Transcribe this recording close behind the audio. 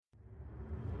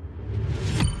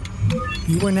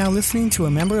You are now listening to a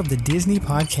member of the Disney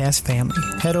Podcast family.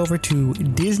 Head over to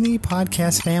Disney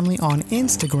Podcast Family on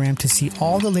Instagram to see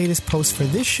all the latest posts for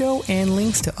this show and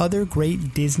links to other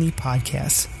great Disney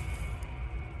podcasts.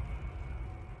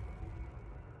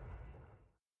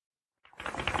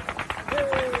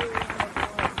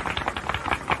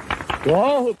 To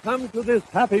all who come to this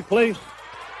happy place,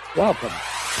 welcome.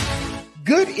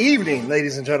 Good evening,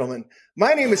 ladies and gentlemen.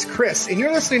 My name is Chris, and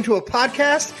you're listening to a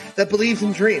podcast that believes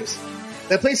in dreams,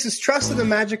 that places trust in the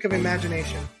magic of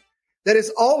imagination, that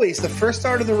is always the first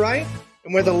star to the right,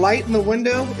 and where the light in the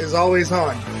window is always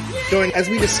on. Join as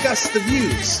we discuss the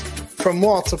views from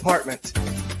Walt's apartment.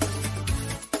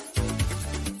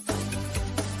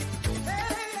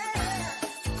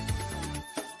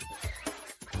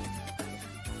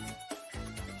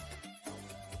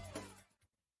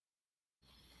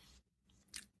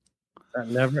 That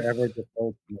never ever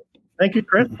disappoints me. Thank you,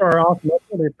 Chris, for our awesome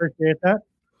episode. We appreciate that.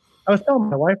 I was telling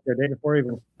my wife the day before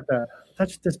even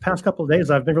this past couple of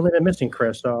days, I've been really missing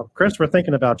Chris. So, Chris, we're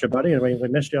thinking about you, buddy, and we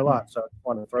missed you a lot. So, I just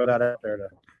wanted to throw that out there to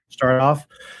start off.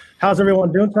 How's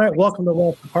everyone doing tonight? Welcome to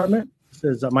Walt's Apartment.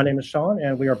 My name is Sean,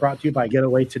 and we are brought to you by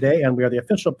Getaway Today, and we are the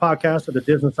official podcast of the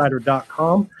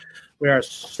DisneyInsider.com. We are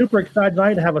super excited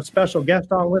tonight to have a special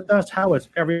guest on with us. How is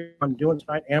everyone doing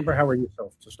tonight? Amber, how are you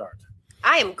to start?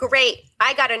 I am great.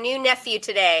 I got a new nephew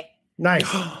today. Nice.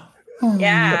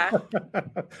 Yeah.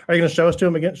 Are you going to show us to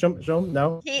him again? Show him?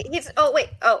 No. He's. Oh wait.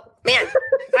 Oh man,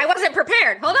 I wasn't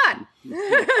prepared. Hold on.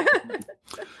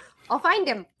 I'll find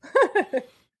him.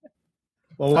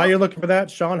 Well, while you're looking for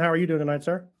that, Sean, how are you doing tonight,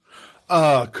 sir?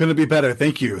 Couldn't be better.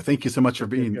 Thank you. Thank you so much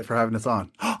for having us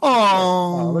on.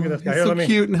 Oh, look at this guy. He's so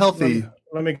cute and healthy.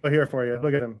 Let me go here for you.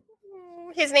 Look at him.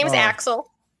 His name's Axel.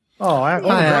 Hi,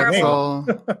 Axel.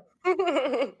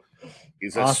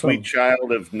 He's a sweet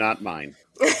child of not mine.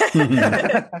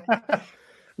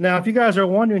 Now, if you guys are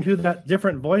wondering who that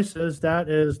different voice is, that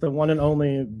is the one and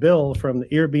only Bill from the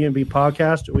Airbnb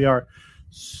podcast. We are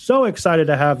so excited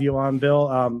to have you on,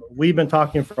 Bill. We've been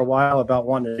talking for a while about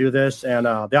wanting to do this, and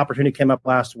the opportunity came up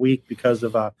last week because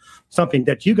of something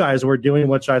that you guys were doing,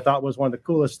 which I thought was one of the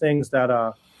coolest things that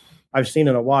I've seen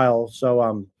in a while.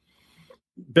 So,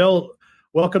 Bill,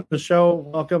 welcome to the show.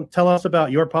 Welcome. Tell us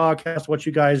about your podcast, what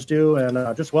you guys do,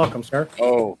 and just welcome, sir.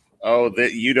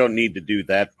 You don't need to do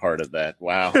that part of that.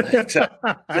 Wow.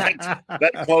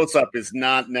 that close-up is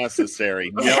not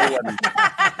necessary.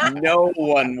 No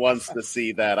one wants to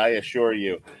see that, I assure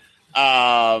you.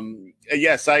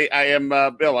 Yes, I am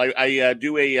Bill. I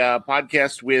do a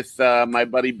podcast with my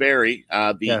buddy Barry,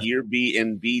 the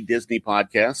Airbnb Disney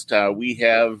podcast. We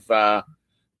have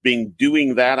been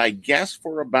doing that, I guess,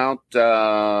 for about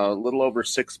a little over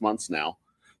 6 months now.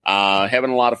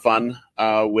 Having a lot of fun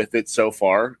with it so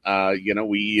far.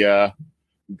 We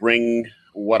bring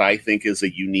what I think is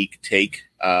a unique take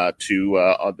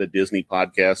to the Disney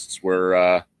podcasts.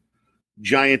 We're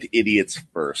giant idiots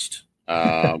first,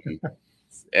 and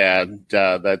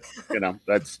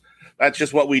that's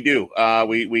just what we do.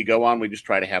 We go on. We just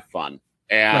try to have fun.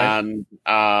 And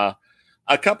a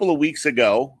couple of weeks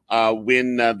ago,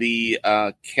 when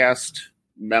the cast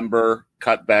member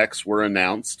cutbacks were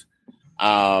announced,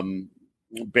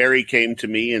 Barry came to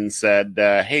me and said,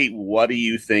 hey, what do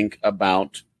you think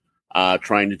about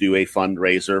trying to do a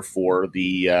fundraiser for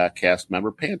the cast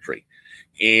member Pantry?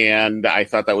 And I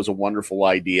thought that was a wonderful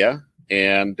idea.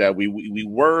 And we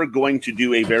were going to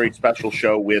do a very special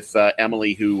show with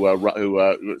Emily,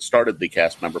 who started the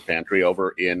cast member Pantry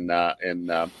over in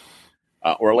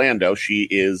Orlando. She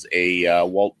is a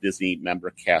Walt Disney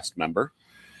cast member.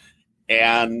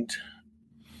 And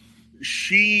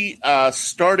she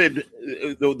started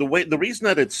the reason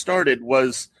that it started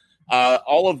was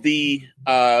all of the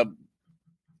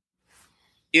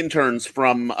interns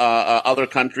from other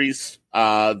countries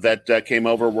that came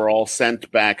over were all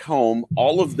sent back home.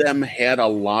 All of them had a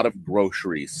lot of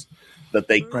groceries that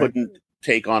they couldn't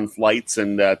take on flights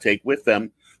and take with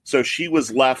them. So she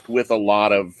was left with a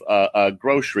lot of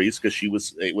groceries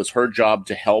because it was her job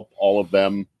to help all of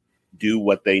them do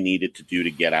what they needed to do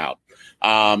to get out.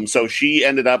 So she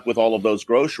ended up with all of those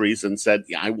groceries and said,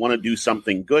 I want to do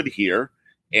something good here.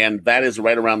 And that is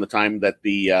right around the time that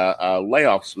the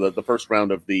layoffs, the first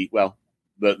round of the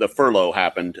furlough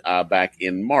happened back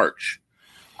in March.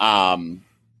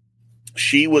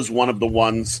 She was one of the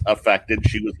ones affected.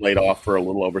 She was laid off for a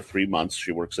little over 3 months.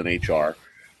 She works in HR.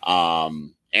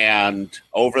 And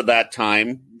over that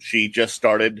time, she just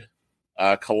started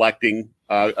collecting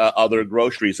other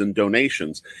groceries and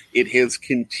donations. It has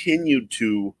continued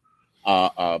to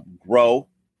grow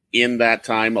in that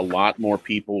time. A lot more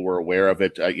people were aware of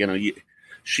it.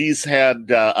 she's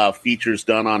had features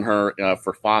done on her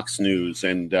for Fox News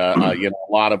and a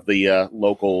lot of the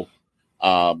local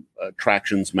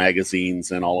attractions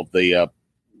magazines and all of the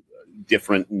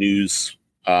different news,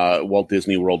 Walt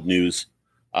Disney World news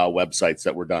websites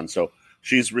that were done. So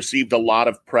she's received a lot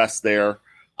of press there.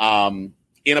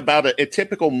 In about a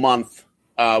typical month,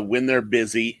 when they're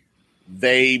busy,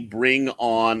 they bring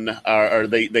on, or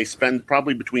they spend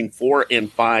probably between $4,000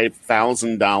 and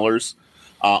 $5,000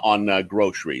 on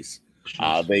groceries.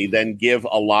 They then give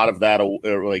a lot of that,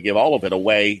 or they give all of it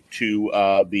away to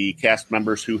the cast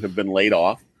members who have been laid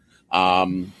off.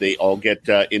 They all get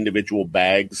individual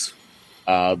bags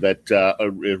that are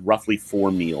roughly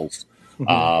 4 meals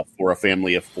for a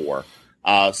family of 4.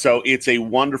 So it's a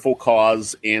wonderful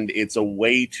cause, and it's a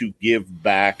way to give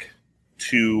back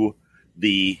to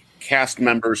the cast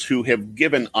members who have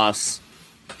given us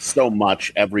so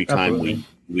much every time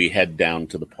we head down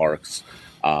to the parks.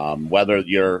 Whether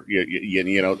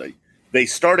they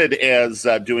started as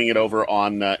doing it over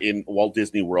on in Walt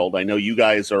Disney World. I know you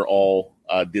guys are all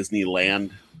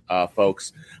Disneyland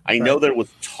folks. I know there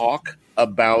was talk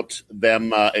about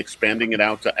them expanding it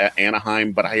out to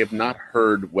Anaheim, but I have not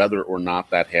heard whether or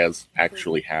not that has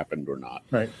actually happened or not.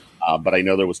 Right. But I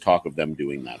know there was talk of them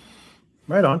doing that.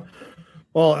 Right on.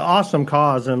 Well, awesome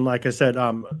cause. And like I said,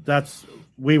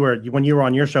 when you were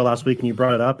on your show last week and you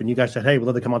brought it up and you guys said, hey, we'd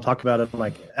love to come on, talk about it. I'm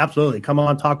like, absolutely. Come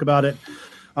on, talk about it.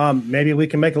 Maybe we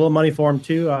can make a little money for them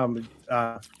too.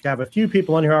 Have a few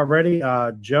people in here already.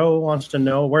 Joe wants to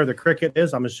know where the cricket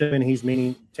is. I'm assuming he's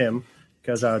meaning Tim,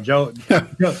 because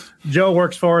Joe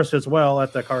works for us as well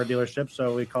at the car dealership.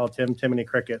 So we call Tim Timony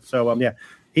Cricket. So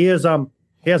he is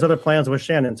he has other plans with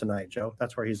Shannon tonight, Joe.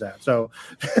 That's where he's at. So,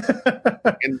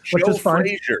 and Joe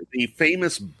Frazier, the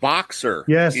famous boxer,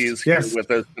 is here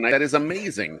with us tonight. That is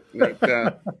amazing.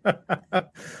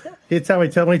 It's how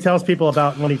when he tells people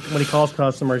about when he calls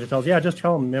customers, he tells, just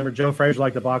tell them, remember Joe Frazier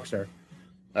like the boxer.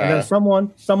 And then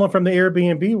someone from the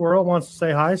Airbnb world wants to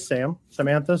say hi, Sam.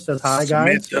 Samantha says hi,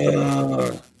 guys.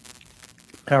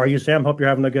 How are you, Sam? Hope you're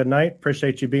having a good night.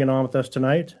 Appreciate you being on with us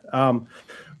tonight.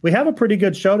 We have a pretty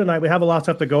good show tonight. We have a lot of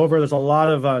stuff to go over. There's a lot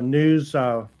of news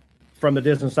from the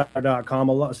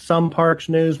DisneyInsider.com. Some parks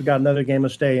news. We got another game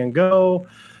of Stay and Go.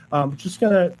 Just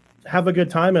going to have a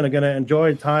good time and going to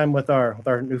enjoy time with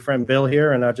our new friend Bill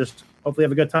here, and just hopefully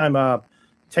have a good time.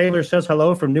 Taylor says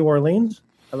hello from New Orleans.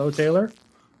 Hello, Taylor.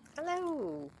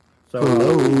 Hello. So,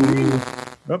 hello.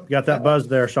 Oh, you got that buzz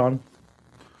there, Sean.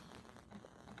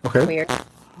 Okay. Weird.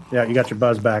 Yeah, you got your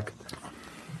buzz back.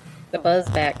 The buzz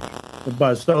back. The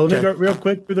buzz. So let me go real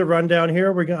quick through the rundown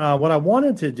here. We're gonna, what I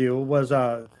wanted to do was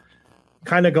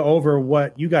kind of go over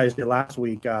what you guys did last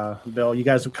week, Bill. You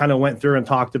guys kind of went through and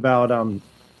talked about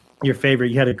your favorite.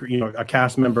 You had a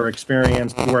cast member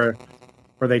experience where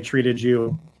they treated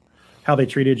you, how they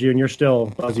treated you, and you're still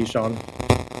buzzy, Sean.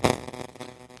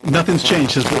 Nothing's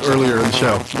changed since earlier in the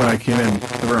show when I came in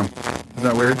the room. Is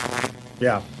that weird?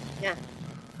 Yeah. Yeah.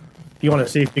 You want to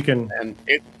see if you can? And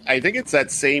I think it's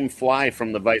that same fly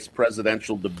from the vice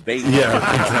presidential debate. Yeah,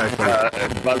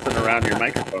 exactly. Buzzing around your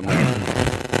microphone there.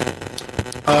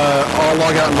 I'll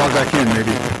log out and log back in,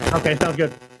 maybe. Okay, sounds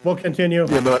good. We'll continue.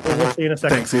 Yeah, but we'll see you in a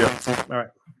second. Thanks. See ya. All right.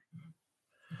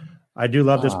 I do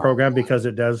love this program because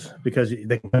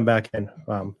they can come back in.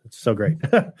 It's so great.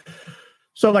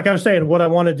 So, like I was saying, what I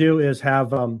want to do is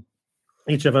have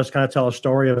each of us kind of tell a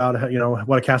story about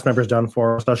what a cast member's done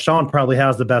for us. So Sean probably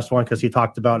has the best one because he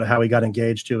talked about how he got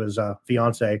engaged to his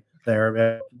fiance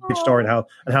there. Good story and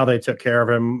how they took care of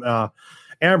him.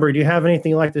 Amber, do you have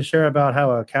anything you'd like to share about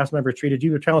how a cast member treated you?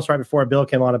 You were telling us right before Bill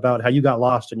came on about how you got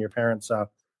lost and your parents.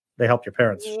 They helped your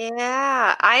parents.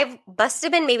 Yeah, I must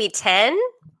have been maybe 10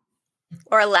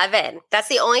 or 11. That's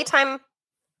the only time.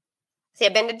 See,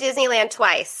 I've been to Disneyland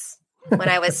twice. When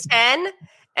I was 10.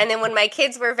 And then when my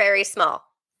kids were very small.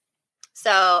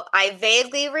 So I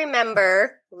vaguely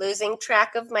remember losing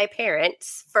track of my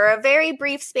parents for a very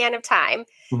brief span of time.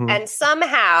 Mm-hmm. And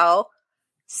somehow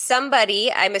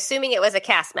somebody, I'm assuming it was a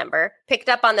cast member, picked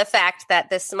up on the fact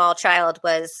that this small child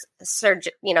was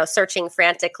searching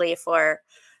frantically for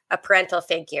a parental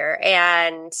figure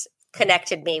and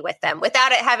connected me with them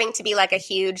without it having to be like a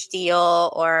huge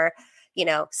deal or,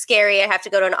 scary. I have to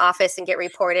go to an office and get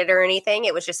reported or anything.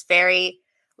 It was just very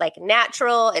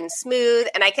natural and smooth.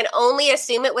 And I can only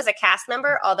assume it was a cast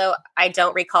member, although I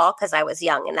don't recall because I was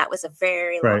young and that was a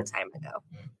very long time ago.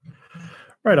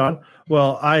 Right on.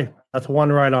 Well, I That's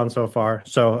one right on so far.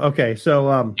 So okay,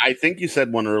 so I think you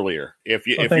said one earlier. If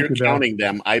you're Bill. counting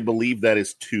them, I believe that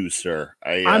is 2, sir.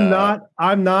 I'm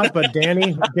not, but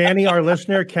Danny, our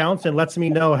listener, counts and lets me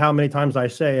know how many times I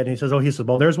say it. And he says,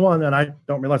 well, there's one, and I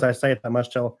don't realize I say it that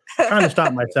much till I'm trying to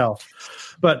stop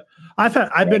myself. But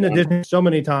I've been to Disney so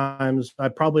many times,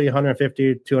 probably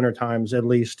 150, 200 times at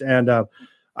least. And one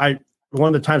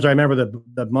of the times I remember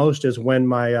the most is when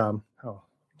my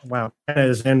Anna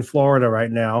is in Florida right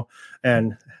now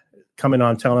and coming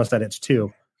on telling us that it's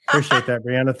 2. Appreciate that,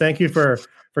 Brianna. Thank you for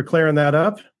clearing that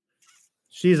up.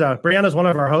 She's Brianna's one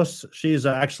of our hosts. She's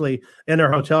actually in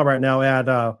her hotel right now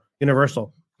at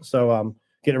Universal. So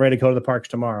getting ready to go to the parks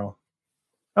tomorrow.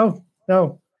 Oh,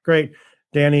 no, great.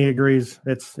 Danny agrees.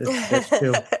 It's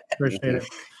 2. Appreciate it.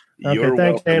 Okay, You're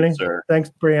thanks, welcome, Danny. sir.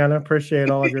 Thanks, Brianna. Appreciate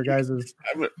all of your guys'.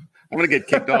 I'm going to get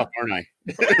kicked off, aren't I?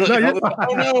 No,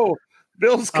 oh, no.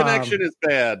 Bill's connection is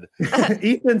bad.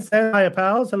 Ethan said hi,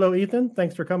 pals. Hello, Ethan.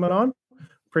 Thanks for coming on.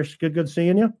 Appreciate good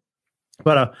seeing you.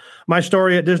 But my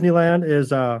story at Disneyland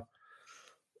is I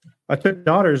took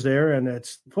daughters there, and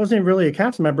it wasn't really a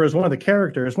cast member. It was one of the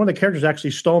characters. One of the characters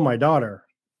actually stole my daughter.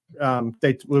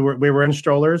 We were in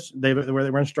strollers. They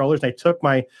were in strollers. They took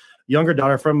my younger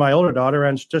daughter from my older daughter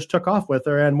and just took off with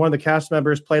her. And one of the cast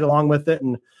members played along with it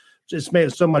and just made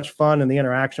it so much fun. And the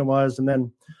interaction was. And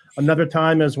then another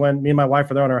time is when me and my wife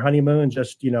were there on our honeymoon.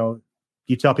 Just, you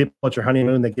tell people it's your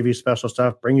honeymoon, they give you special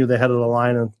stuff, bring you the head of the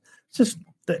line. And it's just,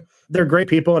 they're great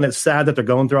people. And it's sad that they're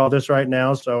going through all this right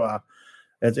now. So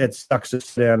it sucks.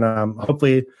 And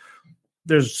hopefully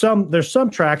there's some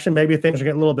traction. Maybe things are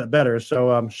getting a little bit better.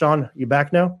 So Sean, you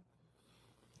back now?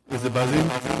 Is it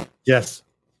buzzing? Yes.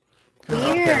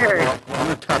 Weird. Okay, I'm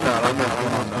going to tap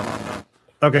out.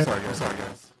 Okay. Sorry, guys.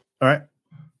 All right.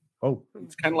 Oh.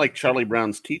 It's kind of like Charlie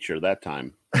Brown's teacher that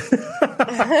time. That's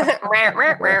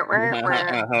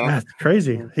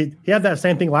crazy. He had that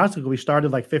same thing last week. We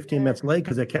started like 15 minutes late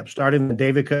because it kept starting and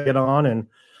David couldn't get on.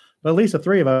 But at least the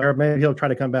 3 of us, or maybe he'll try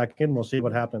to come back in. We'll see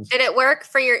what happens. Did it work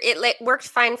for it worked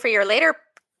fine for your later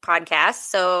podcast?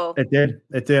 So it did.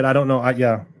 I don't know.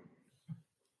 Yeah.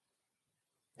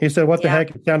 He said, what the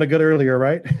heck? It sounded good earlier,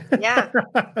 right? Yeah.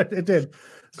 It did.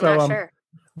 So, I'm not sure.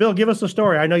 Bill, give us a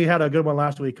story. I know you had a good one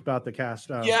last week about the cast.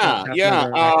 Yeah.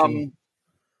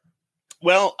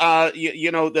 Well,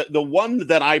 the one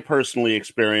that I personally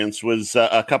experienced was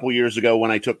a couple years ago when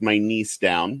I took my niece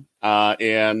down,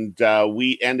 and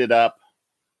we ended up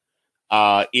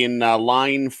in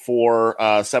line for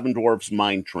Seven Dwarfs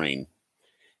Mine Train.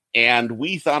 And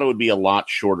we thought it would be a lot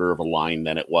shorter of a line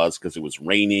than it was because it was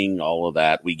raining, all of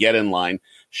that. We get in line.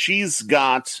 She's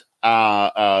got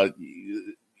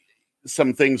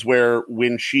some things where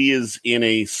when she is in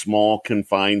a small,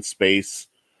 confined space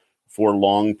for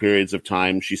long periods of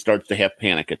time, she starts to have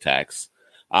panic attacks.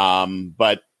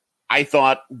 But I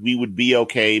thought we would be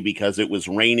okay because it was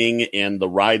raining and the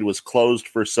ride was closed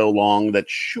for so long that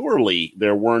surely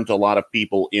there weren't a lot of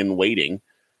people in waiting.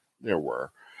 There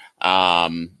were.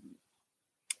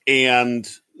 And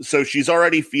so she's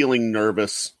already feeling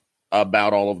nervous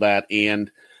about all of that.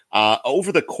 And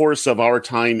over the course of our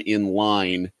time in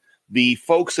line, the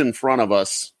folks in front of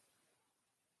us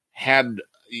had,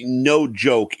 no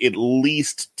joke, at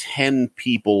least 10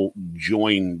 people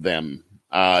join them.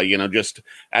 Just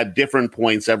at different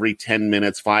points, every 10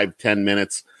 minutes, 5-10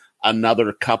 minutes,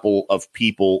 another couple of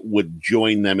people would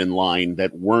join them in line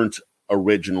that weren't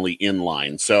originally in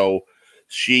line. So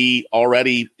she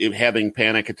already having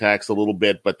panic attacks a little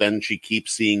bit, but then she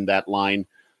keeps seeing that line.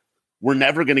 We're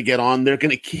never going to get on. They're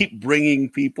going to keep bringing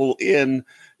people in.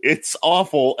 It's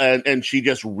awful. And she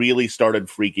just really started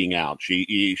freaking out.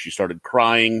 She started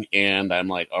crying, and I'm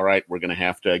like, all right, we're going to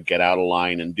have to get out of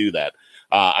line and do that.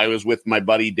 I was with my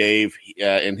buddy Dave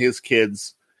and his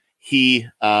kids. He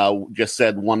just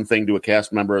said one thing to a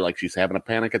cast member, like, she's having a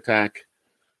panic attack.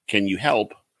 Can you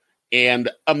help? And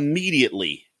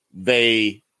immediately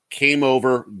they came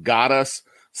over, got us.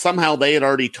 Somehow they had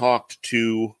already talked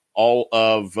to all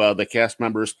of the cast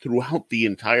members throughout the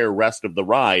entire rest of the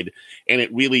ride. And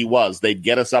it really was. They'd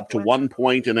get us up to one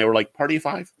point and they were like, party of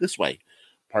 5 this way,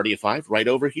 party of 5 right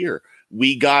over here.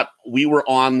 We were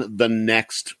on the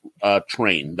next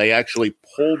train. They actually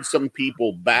pulled some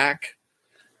people back,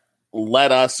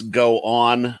 let us go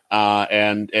on,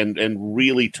 and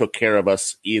really took care of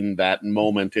us in that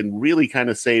moment and really kind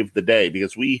of saved the day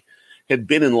because we had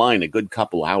been in line a good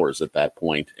couple hours at that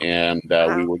point, and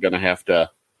we were going to have to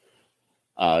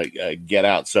get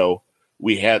out. So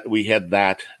we had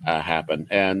that happen.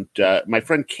 And my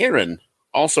friend Karen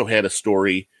also had a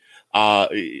story.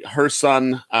 Her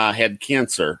son had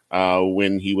cancer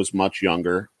when he was much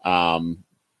younger.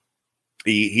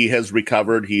 He has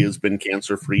recovered. He has been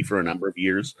cancer free for a number of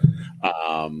years,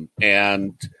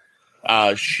 and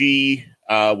she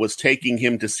was taking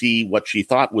him to see what she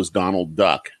thought was Donald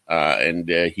Duck, and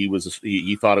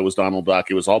he thought it was Donald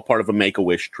Duck. It was all part of a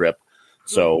Make-A-Wish trip,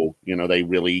 so they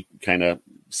really kind of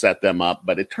set them up.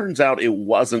 But it turns out it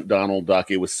wasn't Donald Duck;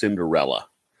 it was Cinderella.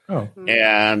 Oh,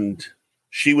 and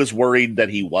she was worried that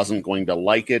he wasn't going to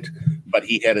like it, but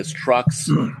he had his trucks.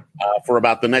 For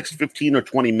about the next 15 or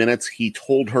 20 minutes, he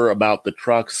told her about the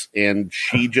trucks, and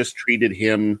she just treated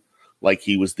him like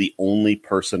he was the only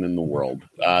person in the world.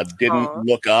 Didn't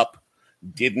look up,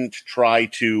 didn't try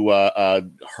to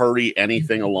hurry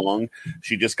anything along.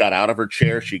 She just got out of her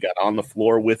chair. She got on the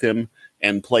floor with him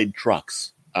and played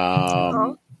trucks.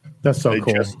 That's so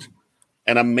cool. Just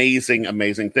an amazing,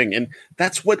 amazing thing. And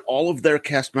that's what all of their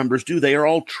cast members do. They are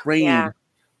all trained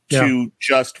to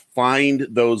just find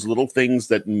those little things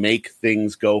that make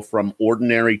things go from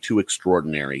ordinary to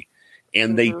extraordinary.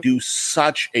 And they do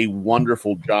such a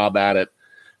wonderful job at it.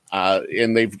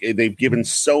 And they've given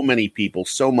so many people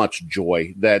so much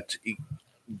joy that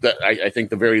I think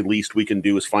the very least we can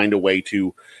do is find a way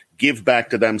to give back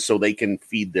to them so they can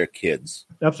feed their kids.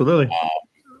 Absolutely.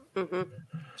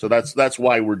 So that's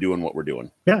why we're doing what we're doing.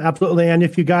 Yeah, absolutely. And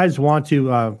if you guys want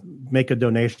to make a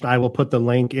donation, I will put the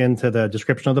link into the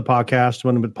description of the podcast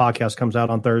when the podcast comes out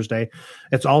on Thursday.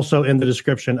 It's also in the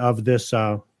description of this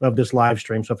live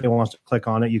stream. So if anyone wants to click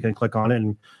on it, you can click on it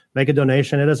and make a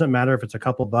donation. It doesn't matter if it's a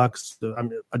couple bucks,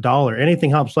 $1, anything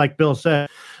helps. Like Bill said,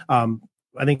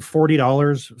 I think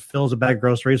 $40 fills a bag of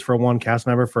groceries for one cast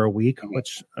member for a week,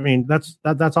 which that's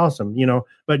awesome,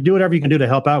 but do whatever you can do to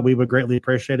help out. We would greatly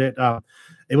appreciate it.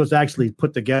 It was actually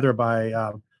put together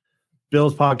by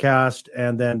Bill's podcast.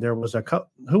 And then there was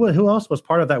who else was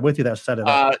part of that with you that set it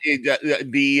up?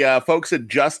 The folks at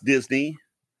Just Disney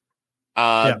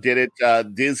did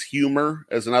it. Diz Humor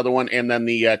is another one. And then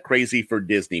the Crazy for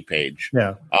Disney page.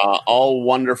 Yeah. All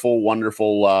wonderful,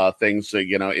 wonderful things. So,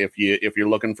 if you're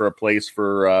looking for a place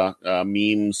for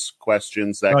memes,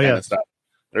 questions, that kind of stuff,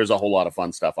 there's a whole lot of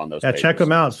fun stuff on those pages. Check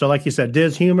them out. So like you said,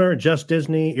 Diz Humor, Just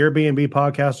Disney, Airbnb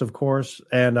podcast, of course,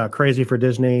 and Crazy for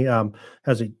Disney.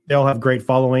 They all have great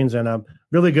followings and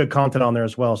really good content on there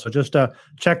as well. So just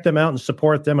check them out and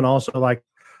support them. And also, like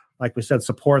we said,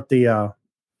 support the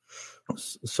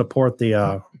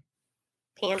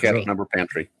Pantry. Cast member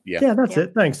Pantry. Yeah, that's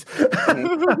it. Thanks.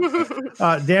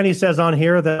 Danny says on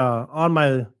here that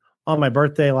on my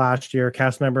birthday last year,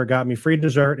 cast member got me free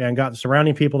dessert and got the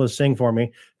surrounding people to sing for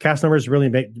me. Cast members really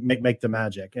make the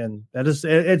magic, and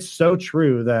it's so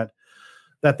true that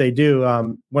they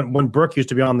do. When Brooke used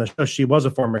to be on the show, she was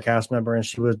a former cast member, and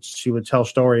she would tell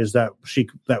stories that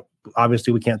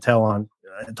obviously we can't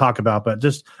talk about, but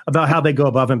just about how they go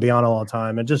above and beyond all the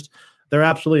time, and just they're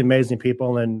absolutely amazing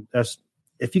people. And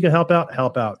if you can help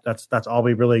out. That's all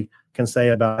we really can say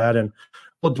about that. And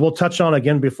we'll touch on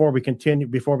again before we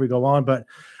go on. But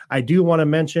I do want to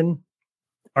mention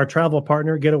our travel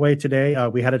partner, Getaway Today.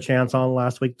 We had a chance on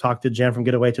last week, talked to Jen from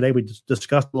Getaway Today. We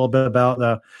discussed a little bit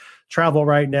about travel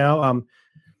right now.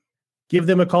 Give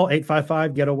them a call,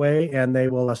 855-GETAWAY, and they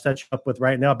will set you up with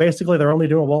right now. Basically, they're only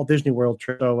doing a Walt Disney World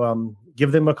trip. So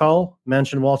give them a call,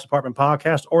 mention Walt's Apartment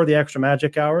Podcast or the Extra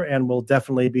Magic Hour, and we'll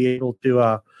definitely be able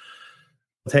to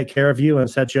take care of you and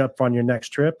set you up on your next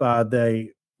trip.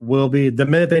 They will be, the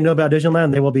minute they know about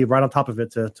Disneyland, they will be right on top of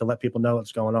it to let people know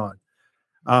what's going on.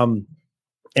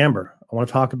 Amber, I want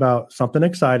to talk about something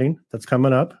exciting that's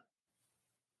coming up.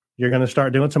 You're going to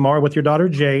start doing tomorrow with your daughter,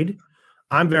 Jade.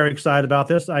 I'm very excited about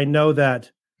this. I know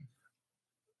that.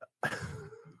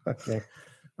 Okay.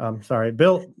 Sorry,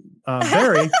 Bill.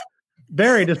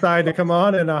 Barry decided to come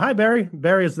on, and hi, Barry.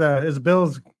 Barry is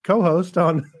Bill's co-host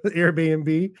on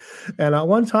Airbnb, and at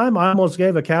one time I almost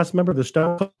gave a cast member the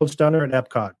Stone Cold Stunner at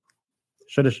Epcot.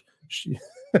 Should have.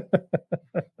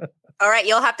 All right,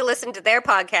 you'll have to listen to their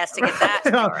podcast to get that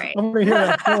story. I'm going to hear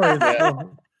that story.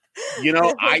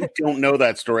 I don't know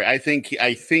that story. I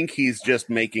think he's just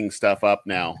making stuff up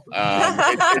now.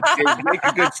 It would make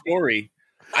a good story.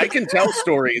 I can tell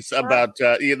stories about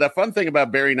the fun thing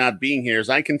about Barry not being here is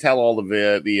I can tell all of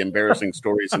the embarrassing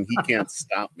stories and he can't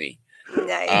stop me.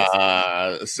 Nice.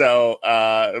 I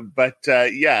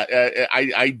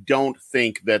don't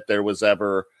think that there was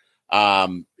ever,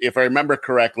 if I remember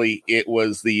correctly, it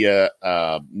was the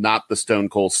not the Stone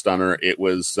Cold Stunner. It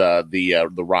was the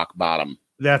Rock Bottom.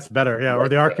 That's better, yeah, or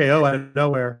the RKO out of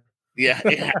nowhere. Yeah,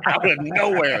 out of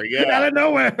nowhere, yeah. Out of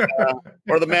nowhere.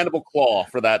 Or the Mandible Claw,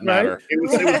 for that matter. Right? It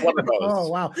was one of those. Oh,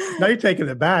 wow. Now you're taking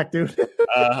it back, dude.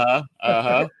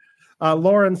 Uh-huh.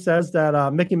 Lauren says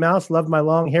that Mickey Mouse loved my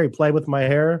long hair. He played with my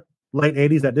hair late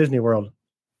 80s at Disney World.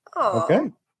 Oh.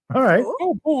 Okay. All right.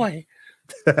 Oh boy.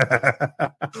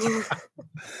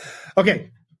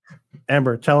 Okay.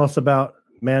 Amber, tell us about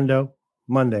Mando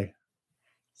Monday.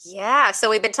 Yeah, so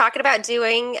we've been talking about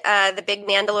doing the big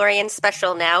Mandalorian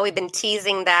special now. We've been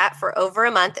teasing that for over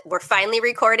a month. We're finally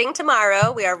recording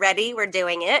tomorrow. We are ready. We're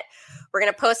doing it. We're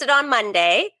going to post it on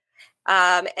Monday.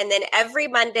 And then every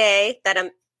Monday that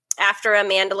after a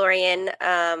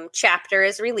Mandalorian chapter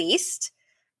is released,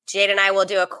 Jade and I will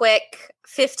do a quick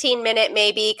 15-minute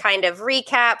maybe kind of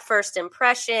recap, first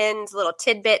impressions, little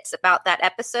tidbits about that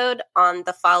episode on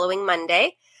the following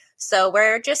Monday. So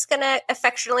we're just going to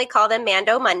affectionately call them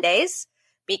Mando Mondays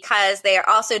because they are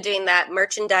also doing that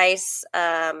merchandise,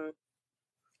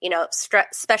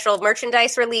 special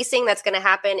merchandise releasing that's going to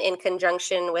happen in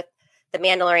conjunction with the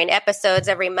Mandalorian episodes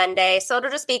every Monday. So it'll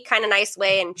just be kind of nice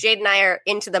way. And Jade and I are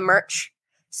into the merch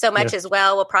so much as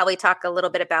well. We'll probably talk a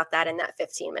little bit about that in that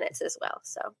 15 minutes as well.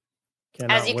 So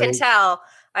as you can tell,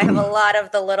 I have a lot of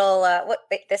the little,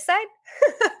 this side?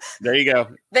 There you go.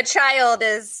 The child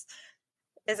is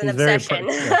an obsession.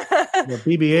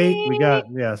 BB-8, we got,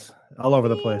 all over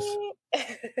the place.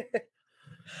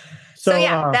 So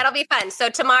that'll be fun. So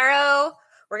tomorrow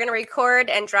we're going to record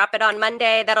and drop it on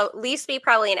Monday. That'll at least be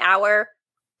probably an hour,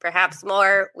 perhaps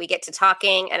more. We get to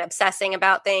talking and obsessing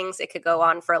about things. It could go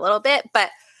on for a little bit, but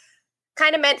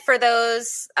kind of meant for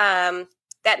those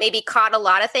that maybe caught a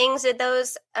lot of things in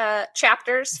those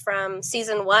chapters from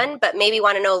season 1, but maybe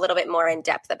want to know a little bit more in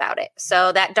depth about it.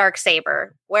 So that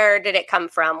Darksaber, where did it come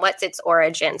from? What's its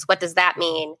origins? What does that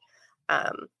mean?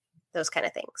 Those kind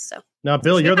of things. So now,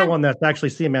 Bill, you're the one that's actually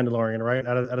seen Mandalorian, right?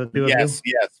 Out of two of you? Yes.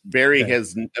 Barry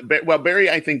has. Well, Barry,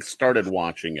 I think, started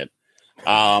watching it.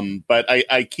 But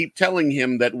I keep telling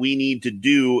him that we need to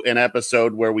do an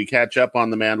episode where we catch up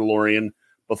on the Mandalorian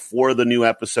before the new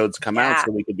episodes come out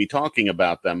so we could be talking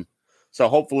about them. So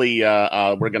hopefully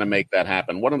we're going to make that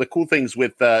happen. One of the cool things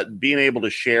with being able to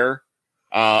share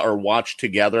or watch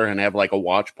together and have like a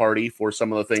watch party for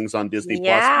some of the things on Disney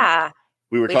Plus.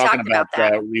 We were talking about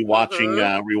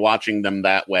rewatching them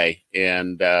that way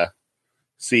and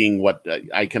seeing what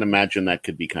I can imagine that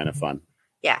could be kind of fun.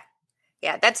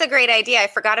 Yeah, that's a great idea. I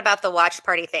forgot about the watch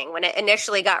party thing. When it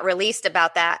initially got released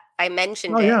about that, I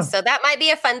mentioned it. Yeah. So that might be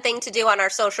a fun thing to do on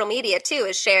our social media too,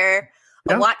 is share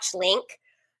a watch link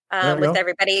with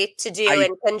everybody to do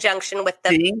in conjunction with the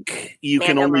I think you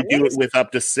can only do it with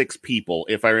up to 6 people.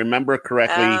 If I remember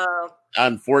correctly,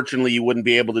 unfortunately, you wouldn't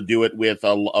be able to do it with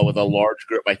a large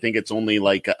group. I think it's only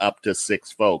like up to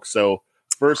 6 folks. So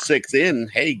first 6 in,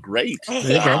 hey, great. But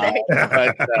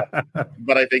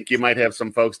I think you might have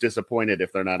some folks disappointed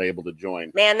if they're not able to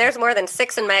join. Man, there's more than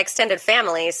 6 in my extended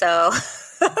family, so.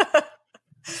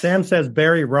 Sam says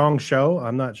Barry, wrong show.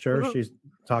 I'm not sure. She's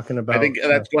talking about. I think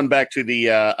that's going back to the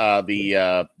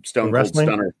Stone Cold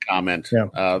Stunner comment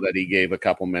that he gave a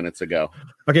couple minutes ago.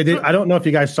 Okay, I don't know if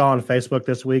you guys saw on Facebook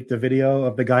this week the video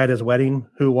of the guy at his wedding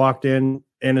who walked in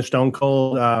a Stone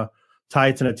Cold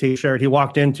tights and a t-shirt. He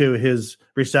walked into his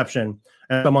reception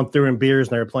and someone threw in beers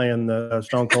and they were playing the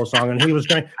Stone Cold song and he was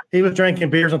drinking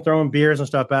beers and throwing beers and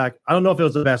stuff back. I don't know if it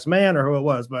was the best man or who it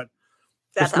was, but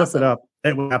just look it up.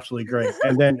 It was absolutely great.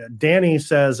 And then Danny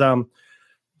says,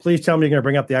 please tell me you're going to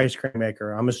bring up the ice cream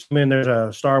maker. I'm assuming there's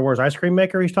a Star Wars ice cream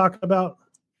maker he's talking about.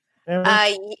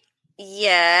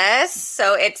 Yes.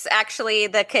 So it's actually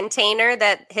the container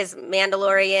that his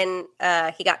Mandalorian,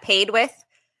 he got paid with,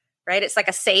 right? It's like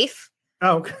a safe.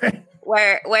 Oh, okay.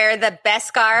 Where the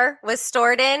Beskar was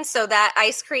stored in. So that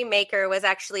ice cream maker was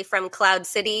actually from Cloud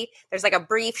City. There's like a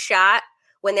brief shot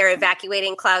when they're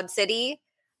evacuating Cloud City,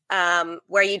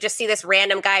 where you just see this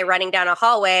random guy running down a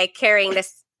hallway carrying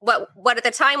this, what at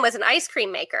the time was an ice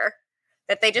cream maker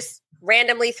that they just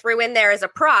randomly threw in there as a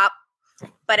prop,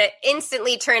 but it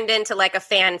instantly turned into like a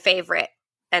fan favorite.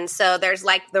 And so there's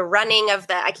like the running of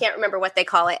I can't remember what they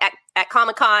call it at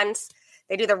Comic-Cons.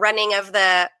 They do the running of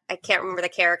I can't remember the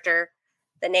character,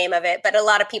 the name of it, but a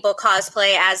lot of people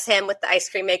cosplay as him with the ice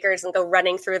cream makers and go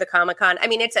running through the Comic-Con. I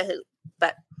mean, it's a hoot,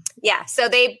 but yeah. So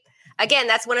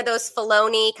that's one of those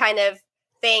Filoni kind of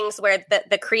things where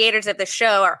the creators of the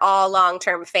show are all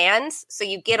long-term fans. So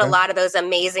you get a lot of those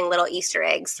amazing little Easter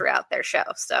eggs throughout their show.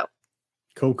 So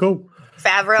cool.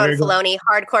 Favreau and Filoni,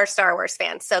 hardcore Star Wars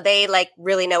fans. So they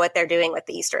really know what they're doing with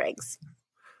the Easter eggs.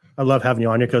 I love having you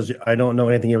on here because I don't know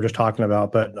anything you were just talking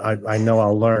about, but I know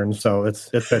I'll learn. So it's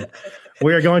good.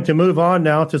 We are going to move on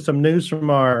now to some news from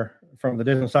the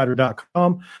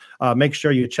DisneyInsider.com. Make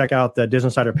sure you check out the Disney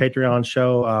Insider Patreon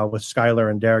show with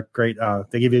Skylar and Derek. Great.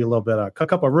 They give you a little bit a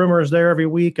couple of rumors there every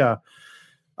week.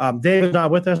 David's not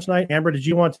with us tonight. Amber, did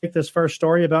you want to take this first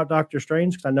story about Doctor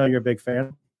Strange? Because I know you're a big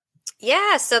fan.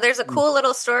 Yeah, so there's a cool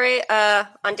little story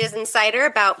on Disney Insider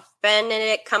about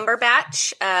Benedict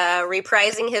Cumberbatch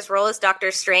reprising his role as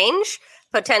Doctor Strange,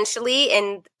 potentially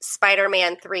in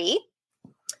Spider-Man 3.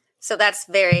 So that's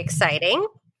very exciting.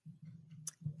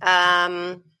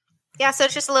 So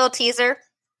it's just a little teaser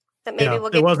that maybe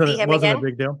we'll get to see him again. It wasn't a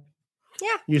big deal.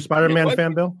 Yeah. You Spider-Man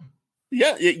fan, Bill?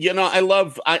 Yeah,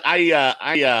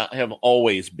 I have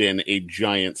always been a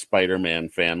giant Spider-Man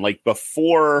fan. Like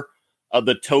before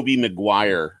the Tobey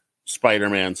Maguire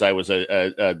Spider-Mans, I was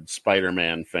a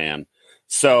Spider-Man fan.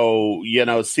 So,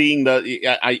 seeing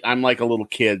I'm like a little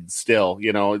kid still,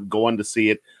 going to see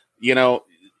it,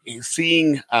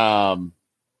 seeing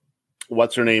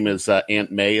what's her name is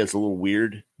Aunt May is a little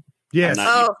weird. Yes.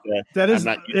 That is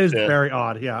to, very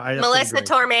odd. Yeah. Melissa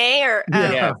Torme or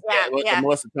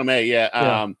Melissa Tomei.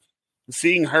 Yeah.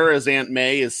 Seeing her as Aunt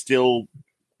May is still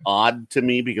odd to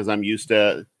me because I'm used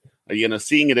to,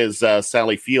 seeing it as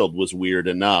Sally Field was weird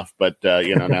enough, but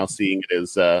now seeing it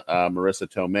as Marissa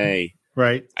Tomei,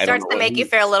 right, starts to make you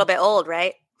feel a little bit old,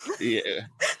 right? Yeah.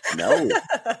 No.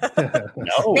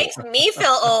 Makes me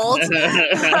feel old.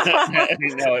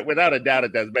 No, without a doubt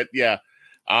it does. But yeah.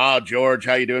 George,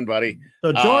 how you doing, buddy?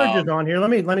 So George is on here. Let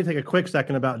me take a quick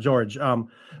second about George.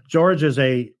 George is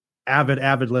a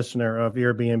avid listener of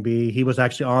Airbnb. He was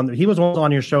actually he was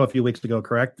on your show a few weeks ago,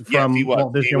 correct? From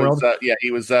Walt Disney World.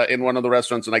 He was in one of the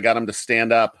restaurants, and I got him to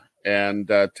stand up and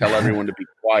tell everyone to be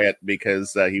quiet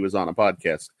because he was on a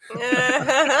podcast.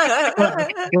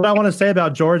 What I want to say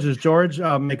about George is George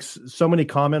makes so many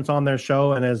comments on their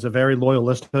show and is a very loyal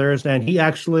listener of theirs, and he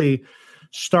actually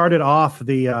started off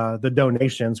the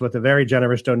donations with a very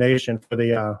generous donation for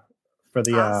the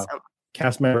awesome.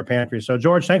 Cast member Pantry. So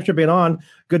George, thanks for being on.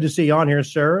 Good to see you on here,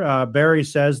 sir. Barry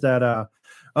says that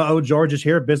George is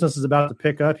here. Business is about to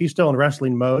pick up. He's still in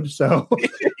wrestling mode. So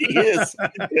he is.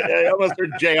 I almost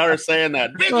heard JR saying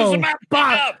that. Business is about to pick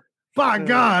up. By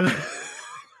God.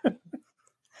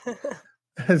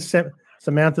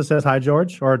 Samantha says hi,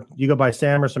 George, or you go by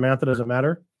Sam or Samantha, doesn't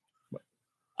matter.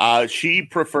 She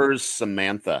prefers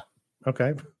Samantha.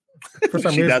 Okay. For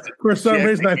some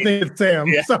reason, I think it's Sam.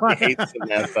 Yeah, so I hate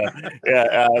Samantha.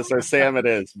 Yeah, so Sam it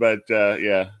is. But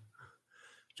yeah.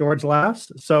 George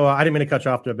last. So I didn't mean to cut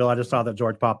you off there, Bill. I just saw that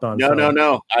George popped on.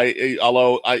 No.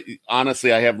 Although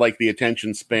honestly, I have like the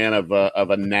attention span of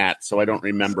a gnat, so I don't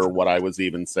remember what I was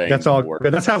even saying. That's all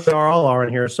good. That's how we all are in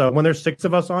here. So when there's 6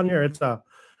 of us on here,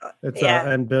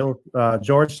 and Bill,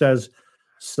 George says,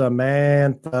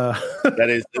 Samantha.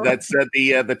 That's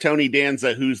the Tony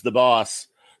Danza. Who's the boss?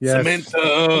 Yes.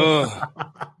 Samantha.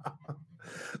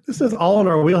 This is all in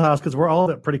our wheelhouse because we're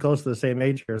all pretty close to the same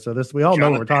age here. So we all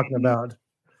know what we're talking about.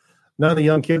 None of the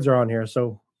young kids are on here.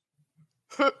 So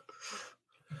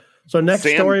next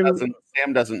story.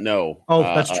 Sam doesn't know. Oh,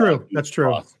 that's true. That's true.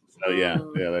 Boss. So yeah.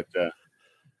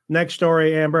 Next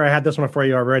story, Amber. I had this one for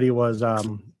you already. Was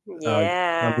I'm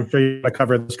sure you're gonna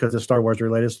cover this because it's Star Wars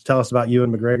related. So tell us about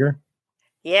Ewan McGregor.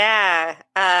 Yeah.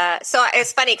 So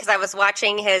it's funny because I was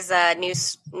watching his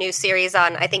new series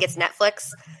on, I think it's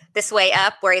Netflix, This Way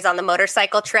Up, where he's on the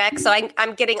motorcycle trek. So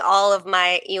I'm getting all of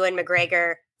my Ewan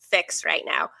McGregor fix right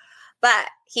now. But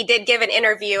he did give an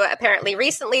interview apparently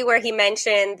recently where he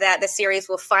mentioned that the series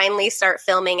will finally start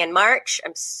filming in March.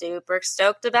 I'm super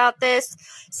stoked about this.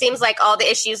 Seems like all the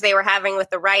issues they were having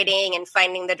with the writing and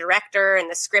finding the director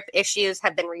and the script issues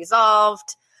have been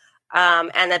resolved,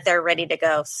 and that they're ready to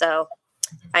go. So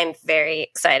I'm very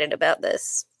excited about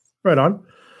this. Right on.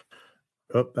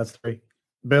 Oh, that's 3.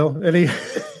 Bill, any?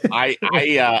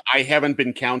 I haven't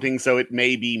been counting, so it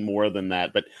may be more than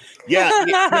that. But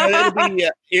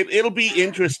it'll be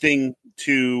interesting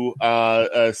to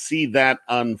see that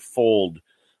unfold.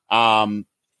 I'm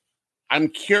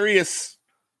curious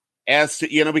as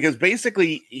to because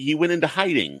basically he went into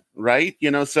hiding, right?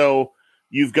 So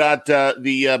you've got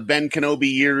the Ben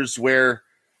Kenobi years where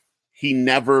he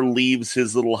never leaves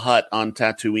his little hut on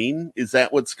Tatooine. Is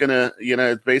that what's gonna,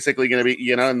 it's basically gonna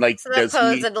be, and like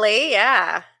supposedly,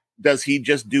 yeah. Does he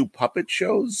just do puppet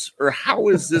shows, or how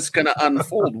is this gonna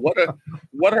unfold?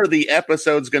 What are the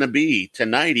episodes gonna be?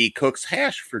 Tonight he cooks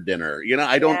hash for dinner.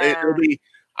 I don't. Yeah.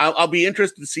 I'll be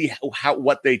interested to see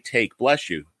what they take.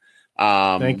 Bless you.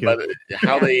 Thank you. But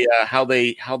how they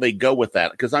go with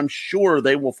that, because I'm sure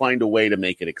they will find a way to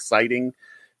make it exciting.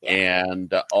 Yeah.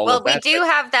 And all of that. Well, we do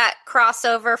have that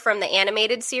crossover from the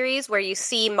animated series where you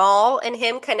see Maul and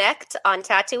him connect on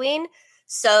Tatooine.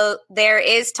 So there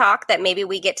is talk that maybe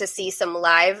we get to see some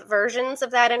live versions of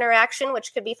that interaction,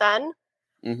 which could be fun.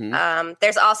 Mm-hmm.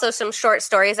 There's also some short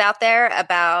stories out there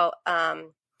about,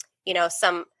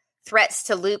 some threats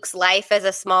to Luke's life as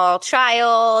a small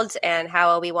child and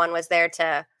how Obi-Wan was there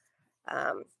to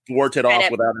thwarted off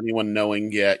without anyone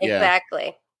knowing yet.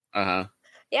 Exactly.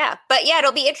 Yeah, but yeah,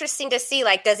 it'll be interesting to see.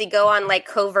 Like, does he go on like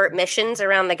covert missions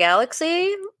around the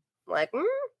galaxy? Like,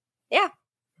 yeah,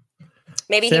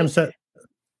 maybe. Sam said,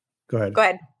 "Go ahead." Go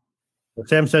ahead.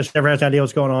 Sam says she never has any idea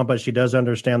what's going on, but she does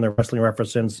understand the wrestling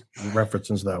references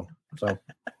though. So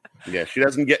yeah, she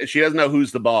doesn't know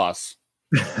who's the boss.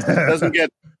 She doesn't get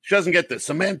the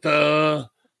Samantha.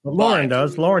 But Lauren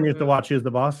does. Lauren used to watch Who's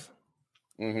the Boss.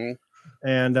 Mm-hmm.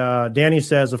 And Danny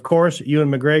says, of course, Ewan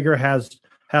McGregor has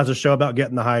a show about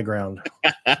getting the high ground.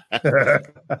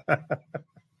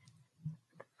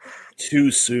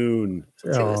 Too soon.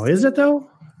 Oh, is it though?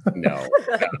 No,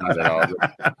 not at all.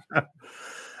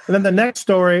 And then the next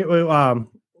story, we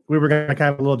were going to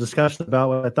have a little discussion about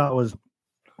what I thought was,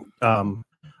 I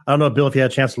don't know, Bill, if you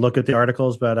had a chance to look at the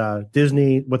articles, but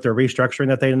Disney, with their restructuring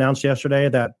that they announced yesterday,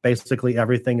 that basically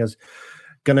everything is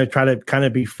going to try to kind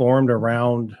of be formed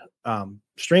around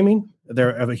streaming. They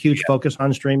have a huge focus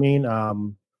on streaming.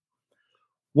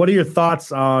 What are your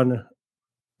thoughts on?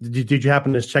 Did you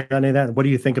happen to check on any of that? What do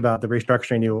you think about the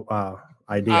restructuring new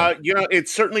idea? It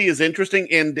certainly is interesting,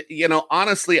 and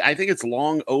honestly, I think it's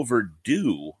long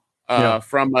overdue.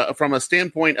 From a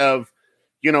standpoint of,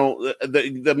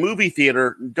 the movie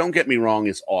theater. Don't get me wrong,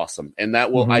 is awesome, and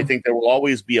that will. I think there will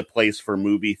always be a place for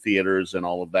movie theaters and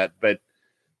all of that. But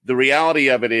the reality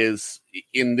of it is,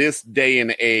 in this day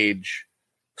and age,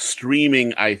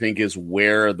 streaming, I think, is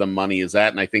where the money is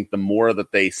at, and I think the more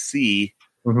that they see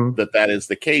that is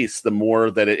the case, the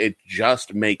more that it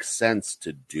just makes sense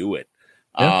to do it.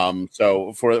 Yeah.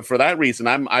 So for that reason,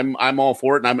 I'm all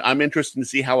for it, and I'm interested to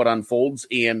see how it unfolds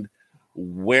and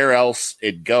where else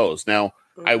it goes. Now,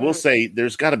 I will say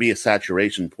there's got to be a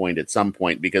saturation point at some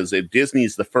point, because if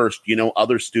Disney's the first,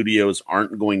 other studios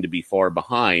aren't going to be far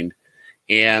behind.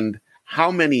 And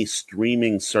how many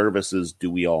streaming services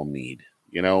do we all need?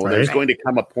 There's going to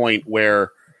come a point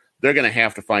where they're going to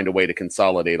have to find a way to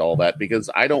consolidate all that, because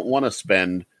I don't want to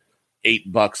spend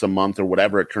 $8 a month or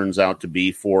whatever it turns out to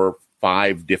be for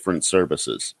 5 different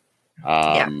services.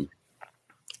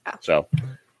 So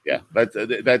yeah,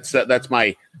 that's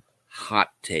my hot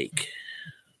take.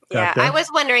 Yeah, I was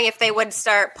wondering if they would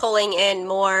start pulling in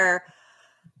more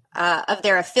of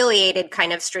their affiliated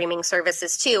kind of streaming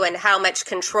services too, and how much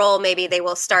control maybe they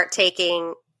will start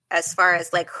taking as far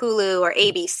as like Hulu or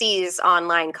ABC's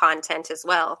online content as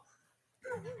well.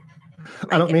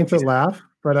 I don't mean to laugh,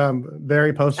 but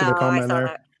Barry posted a comment there.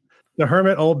 That. The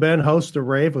hermit old Ben hosts a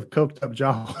rave with coked up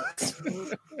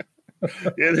Jawas.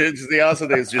 It's the awesome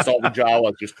thing is just all the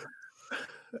Jawas just.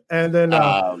 And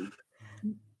then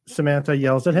Samantha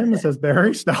yells at him and says,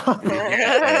 "Barry, stop!"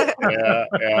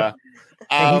 Yeah.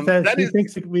 He says he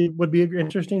thinks it would be an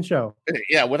interesting show.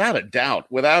 Yeah, without a doubt.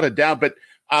 But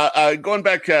going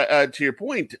back to your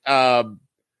point,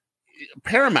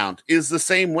 Paramount is the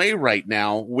same way right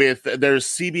now. There's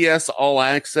CBS All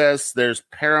Access, there's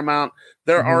Paramount.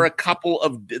 There are a couple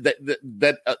of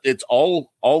that it's all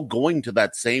going to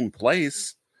that same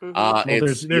place.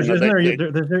 Is there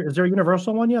a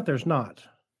Universal one yet? There's not.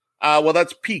 Well,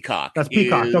 that's Peacock. That's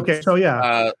Peacock. Okay, so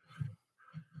yeah.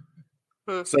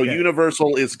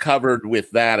 Universal is covered with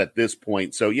that at this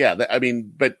point. So yeah,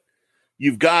 but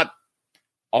you've got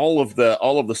all of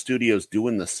the studios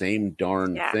doing the same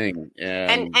darn thing,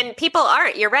 and people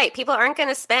aren't. You're right. People aren't going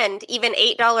to spend even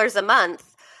 $8 a month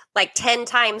like 10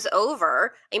 times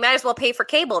over. You might as well pay for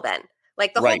cable then.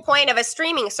 Like the whole point of a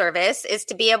streaming service is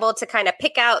to be able to kind of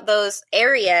pick out those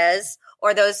areas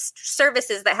or those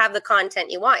services that have the content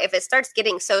you want. If it starts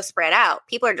getting so spread out,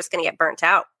 people are just going to get burnt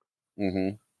out.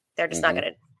 They're just not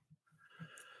going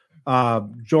to.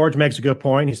 George makes a good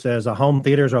point. He says, home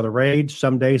theaters are the rage.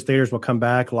 Some days theaters will come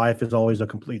back. Life is always a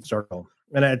complete circle.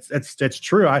 And it's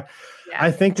true. I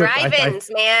think drive-ins,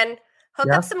 man. Hook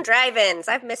up some drive-ins.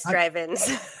 I've missed drive-ins.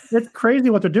 It's crazy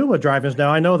what they're doing with drive-ins now.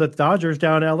 I know that Dodgers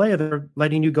down in LA, they're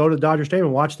letting you go to the Dodger Stadium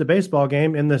and watch the baseball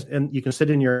game and you can sit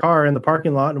in your car in the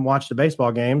parking lot and watch the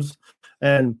baseball games.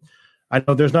 And I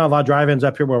know there's not a lot of drive-ins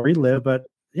up here where we live, but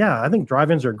yeah, I think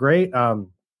drive-ins are great.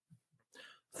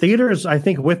 Theaters, I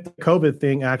think with the COVID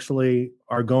thing actually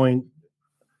are going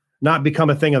not become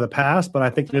a thing of the past, but I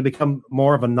think they become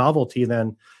more of a novelty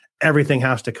than everything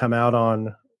has to come out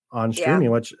on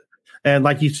streaming, which, and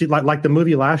like you see, like the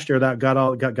movie last year that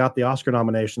got the Oscar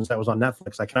nominations that was on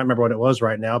Netflix. I can't remember what it was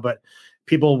right now, but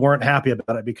people weren't happy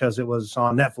about it because it was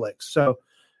on Netflix. So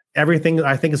everything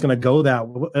I think is going to go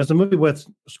that. There's a movie with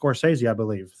Scorsese, I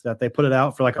believe, that they put it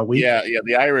out for like a week. Yeah,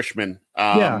 The Irishman.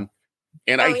 And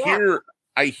I hear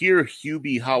I hear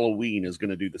Hubie Halloween is going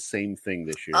to do the same thing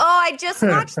this year. Oh, I just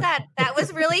watched that. That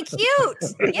was really cute.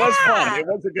 It was fun. It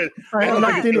was a good. I don't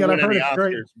haven't think seen it, it'll I've win heard any it's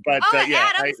great. Oscars, but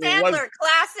Adam Sandler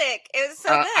classic. It was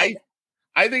so good.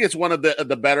 I think it's one of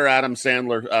the better Adam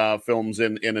Sandler films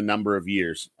in a number of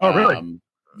years. Oh, really?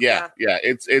 Yeah.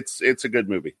 It's a good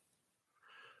movie.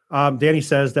 Danny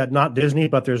says that not Disney,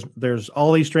 but there's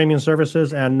all these streaming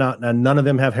services, and none of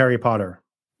them have Harry Potter.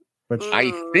 Which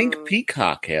I think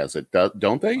Peacock has it,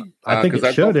 don't they? I think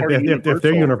it should. If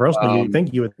they're Universal, you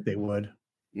think they would.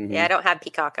 Mm-hmm. Yeah, I don't have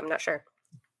Peacock. I'm not sure.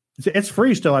 It's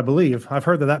free still, I believe. I've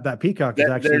heard that Peacock is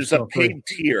actually there's still a paid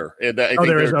free. tier. There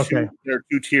are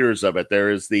two tiers of it. There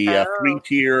is the free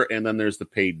tier, and then there's the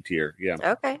paid tier. Yeah.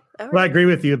 Okay. All right. But I agree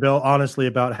with you, Bill, honestly,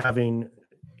 about having,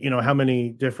 how many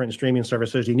different streaming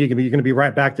services you need. You're going to be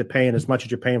right back to paying as much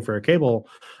as you're paying for a cable.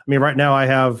 I mean, right now I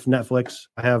have Netflix,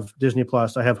 I have Disney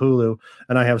Plus, I have Hulu,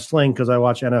 and I have Sling because I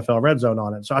watch NFL Red Zone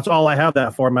on it. So that's all I have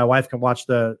that for. My wife can watch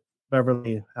the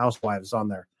Beverly Housewives on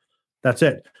there. That's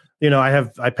it.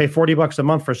 I pay $40 a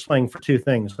month for Sling for two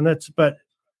things, but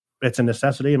it's a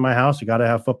necessity in my house. You got to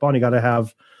have football, and you got to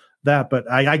have that. But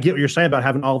I get what you're saying about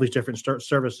having all these different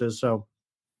services. So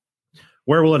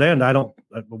where will it end?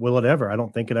 Will it ever? I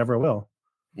don't think it ever will.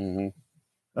 Mm-hmm.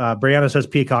 Brianna says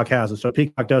Peacock has it. So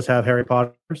Peacock does have Harry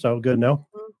Potter. So good. No.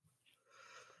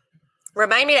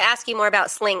 Remind me to ask you more about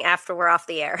Sling after we're off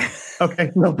the air.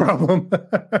 Okay. No problem.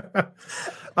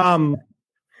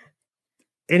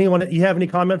 Anyone, you have any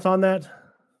comments on that,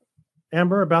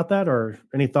 Amber, about that, or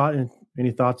any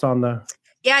thoughts on the?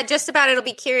 Yeah, just about. It'll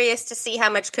be curious to see how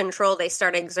much control they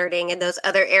start exerting in those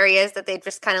other areas that they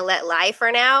just kind of let lie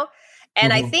for now.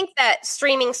 And I think that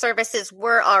streaming services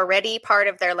were already part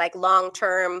of their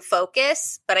long-term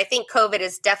focus, but I think COVID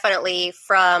is definitely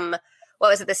from,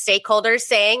 the stakeholders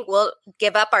saying, we'll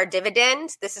give up our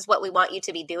dividend. This is what we want you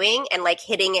to be doing, and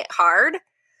hitting it hard.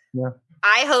 Yeah.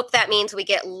 I hope that means we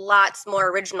get lots more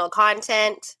original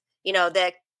content.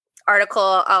 The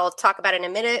article I'll talk about in a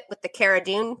minute with the Cara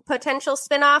Dune potential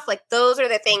spinoff, those are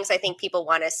the things I think people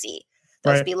want to see.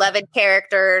 Those beloved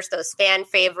characters, those fan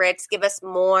favorites, give us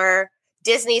more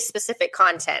Disney specific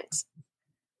content.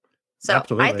 So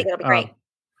absolutely. I think it'll be great.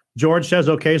 George says,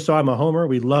 okay, so I'm a homer.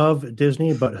 We love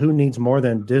Disney, but who needs more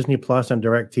than Disney Plus and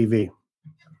DirecTV?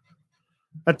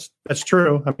 That's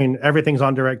true. I mean, everything's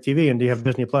on DirecTV, and do you have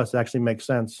Disney Plus? It actually makes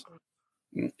sense.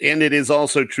 And it is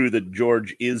also true that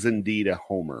George is indeed a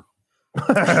homer.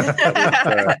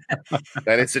 That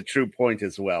is a true point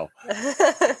as well.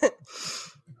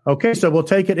 Okay, so we'll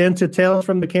take it into Tales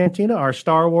from the Cantina, our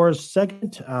Star Wars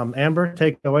segment. Amber,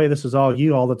 take it away. This is all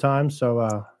you all the time.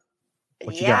 So,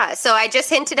 what you got? So I just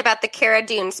hinted about the Cara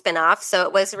Dune spinoff. So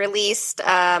it was released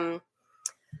on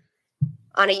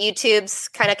a YouTube's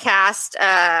kind of cast.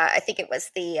 I think it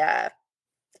was the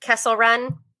Kessel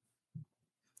Run.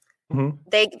 Mm-hmm.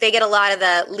 They get a lot of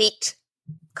the leaked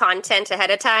content ahead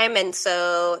of time, and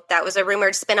so that was a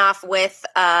rumored spinoff with.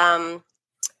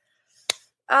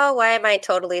 Why am I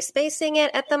totally spacing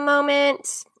it at the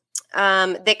moment?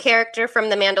 The character from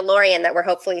The Mandalorian that we're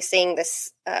hopefully seeing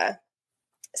this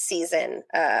season,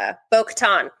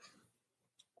 Bo-Katan,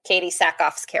 Katie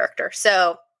Sackhoff's character.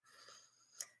 So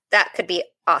that could be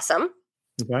awesome.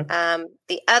 Okay.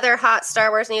 The other hot Star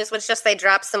Wars news was just they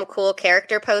dropped some cool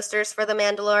character posters for The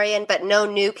Mandalorian, but no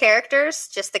new characters,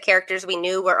 just the characters we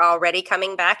knew were already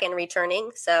coming back and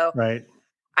returning. So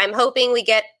I'm hoping we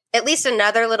get at least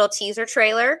another little teaser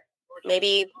trailer,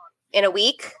 maybe in a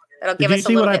week. That'll give us a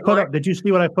little bit more. Did you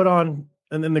see what I put on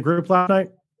in the group last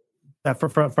night? That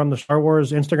from the Star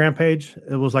Wars Instagram page?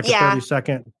 It was a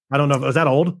 30-second. I don't know. Was that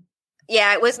old?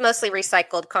 Yeah, it was mostly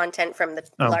recycled content from the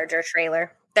larger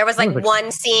trailer. There was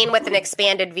one scene with an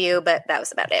expanded view, but that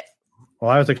was about it.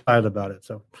 Well, I was excited about it.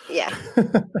 So yeah.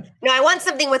 No, I want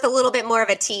something with a little bit more of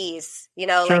a tease,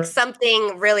 Sure.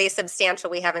 Something really substantial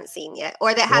we haven't seen yet,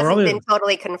 or that hasn't been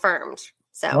totally confirmed.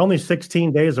 So we're only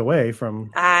 16 days away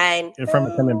from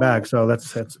it coming back. So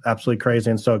that's absolutely crazy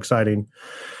and so exciting.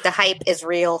 The hype is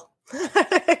real.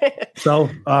 So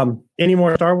any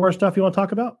more Star Wars stuff you want to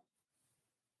talk about?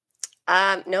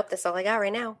 Nope. That's all I got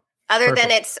right now. Other than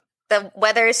the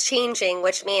weather is changing,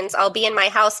 which means I'll be in my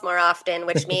house more often,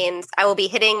 which means I will be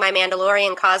hitting my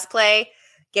Mandalorian cosplay,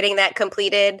 getting that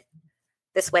completed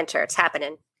this winter. It's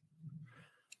happening.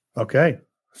 Okay.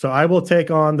 So I will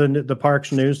take on the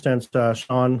parks news since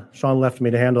Sean left me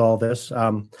to handle all this.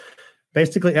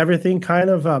 Basically everything kind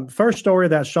of first story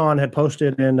that Sean had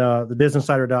posted in the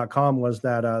businessinsider.com was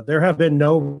that there have been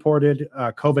no reported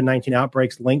COVID-19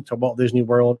 outbreaks linked to Walt Disney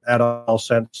World at all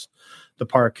since the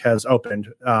park has opened,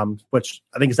 which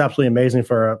I think is absolutely amazing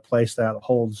for a place that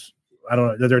holds I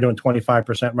don't know, they're doing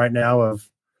 25% right now of,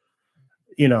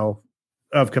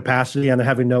 of capacity, and they're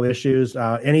having no issues.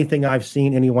 Anything I've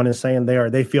seen, anyone is saying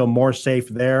they feel more safe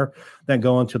there than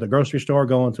going to the grocery store,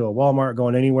 going to a Walmart,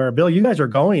 going anywhere. Bill, you guys are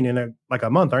going in a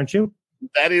month, aren't you?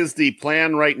 That is the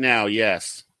plan right now.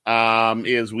 Yes.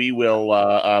 Is we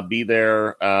will be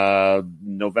there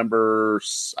November.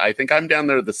 I think I'm down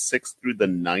there the 6th through the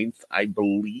 9th, I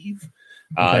believe.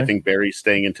 Okay. I think Barry's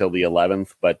staying until the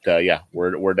 11th, but yeah,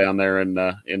 we're down there in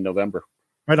November.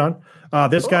 Right on.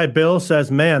 This guy Bill says,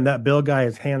 "Man, that Bill guy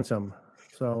is handsome."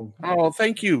 So,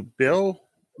 thank you, Bill.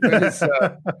 That is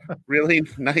really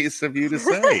nice of you to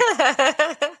say.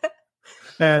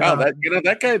 And,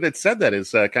 that guy that said that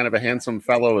is kind of a handsome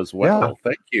fellow as well.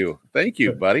 Yeah. Thank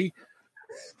you, buddy.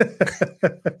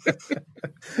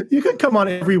 You can come on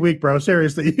every week, bro.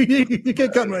 Seriously, you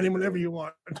can come on whenever you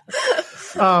want.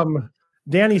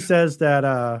 Danny says that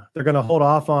they're going to hold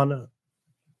off on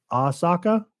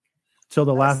Osaka till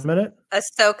the last minute.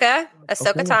 Ahsoka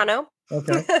Tano.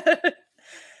 Okay.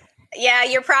 Yeah,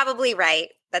 you're probably right.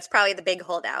 That's probably the big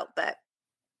holdout, but.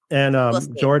 And we'll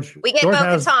George, we get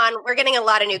Bo-Katan. We're getting a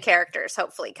lot of new characters,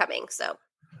 hopefully coming. So,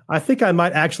 I think I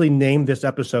might actually name this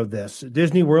episode "This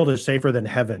Disney World is safer than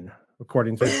heaven,"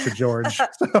 according to George.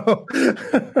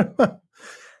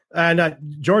 And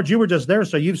George, you were just there,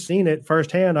 so you've seen it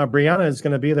firsthand. Brianna is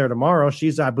going to be there tomorrow.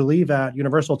 She's, I believe, at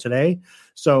Universal today.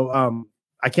 So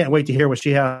I can't wait to hear what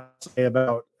she has to say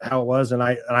about how it was. And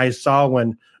I saw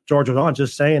when George was on,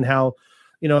 just saying how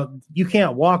you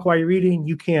can't walk while you're eating.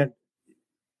 You can't.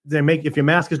 If your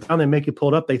mask is down, they make you pull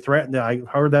it up. They threaten. I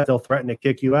heard that they'll threaten to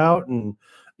kick you out, and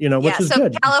which is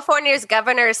good. California's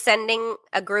governor is sending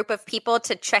a group of people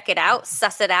to check it out,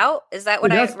 suss it out. Is that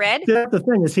what I read? The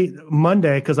thing is,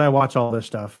 Monday, because I watch all this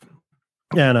stuff,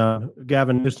 and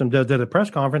Gavin Newsom did a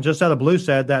press conference. Just out of the blue,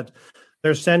 said that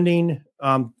they're sending.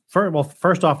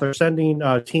 First off, they're sending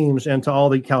teams into all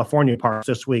the California parks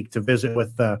this week to visit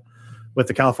with the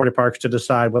California parks to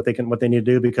decide what they need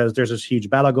to do, because there's this huge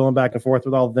battle going back and forth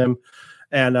with all of them.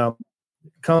 And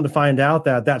come to find out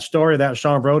that story that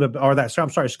Sean wrote,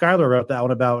 Skylar wrote that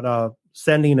one about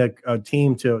sending a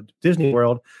team to Disney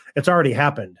World. It's already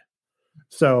happened.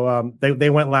 So they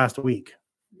went last week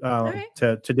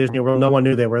to Disney World. No one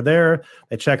knew they were there.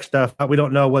 They checked stuff out. We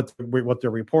don't know what the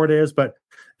report is, but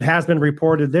it has been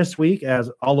reported this week,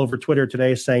 as all over Twitter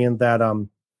today, saying that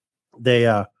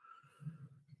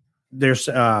they're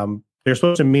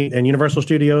supposed to meet in Universal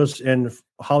Studios in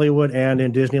Hollywood and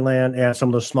in Disneyland and some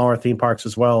of the smaller theme parks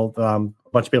as well. A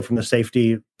bunch of people from the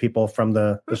safety people from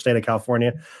the state of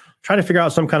California trying to figure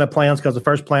out some kind of plans, because the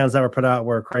first plans that were put out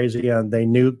were crazy, and they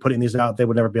knew putting these out they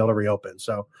would never be able to reopen.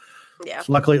 So,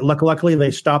 luckily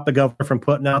they stopped the governor from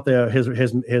putting out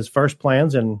his first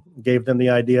plans and gave them the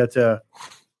idea to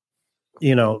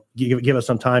give us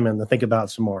some time and to think about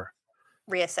some more.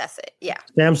 Reassess it. Yeah.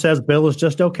 Sam says Bill is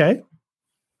just okay.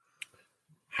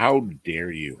 How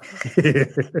dare you?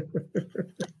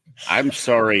 I'm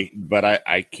sorry, but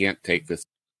I can't take this.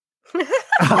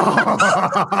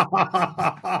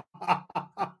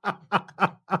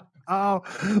 Oh,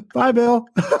 bye, Bill.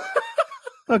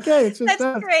 Okay, it's just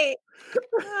that's great.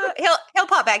 He'll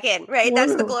pop back in, right?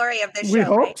 That's the glory of this show. We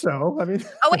hope right? so. I mean,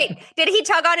 oh wait, did he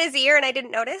tug on his ear and I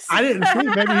didn't notice? I didn't see.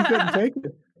 Maybe he couldn't take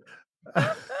it.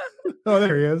 Oh,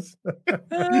 there he is.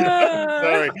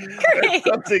 Sorry. That's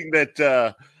something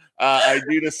that I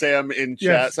do to Sam in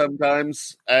chat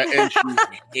sometimes, and she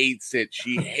hates it.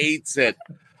 She hates it.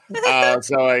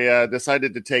 So I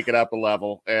decided to take it up a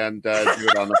level and do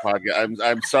it on the podcast.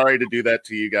 I'm sorry to do that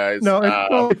to you guys. No, it's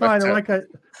totally fine.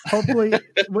 Hopefully,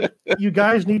 you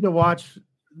guys need to watch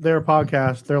their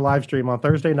podcast, their live stream on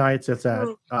Thursday nights. It's at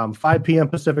 5 p.m.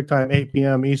 Pacific time, 8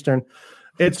 p.m. Eastern.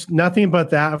 It's nothing but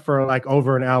that for like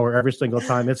over an hour every single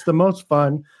time. It's the most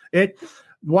fun.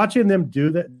 Watching them do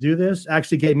this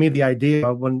actually gave me the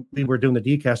idea when we were doing the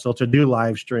Decastle to do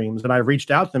live streams. And I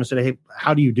reached out to them and said, "Hey,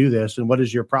 how do you do this? And what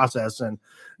is your process?" And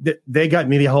they got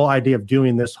me the whole idea of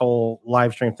doing this whole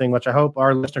live stream thing, which I hope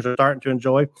our listeners are starting to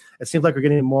enjoy. It seems like we're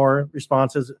getting more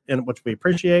responses, in which we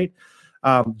appreciate.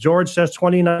 George says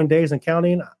 29 days and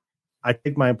counting. I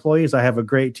take my employees. I have a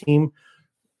great team.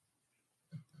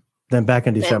 Then back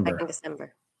in December.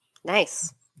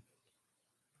 Nice.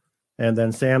 And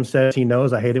then Sam says he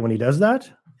knows I hate it when he does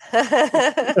that.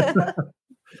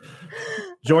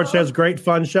 George says, great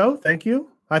fun show. Thank you.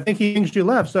 I think he thinks you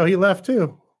left, so he left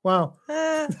too. Wow.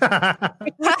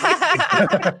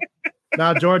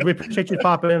 Now, George, we appreciate you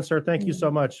popping in, sir. Thank you so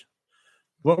much.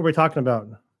 What were we talking about?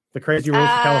 The crazy rules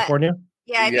of California?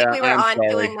 Yeah, I think we were on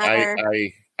to another.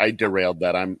 I derailed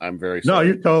that. I'm very sorry. No,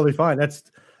 you're totally fine.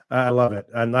 I love it,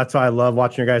 and that's why I love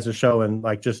watching your guys' show, and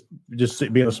like just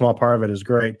being a small part of it is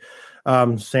great.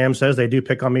 Sam says they do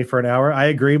pick on me for an hour. I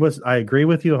agree with you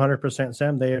 100%,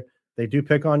 Sam. They do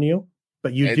pick on you,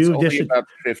 but you do dish it about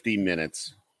 50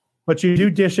 minutes. But you do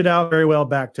dish it out very well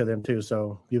back to them too.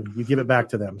 So you give it back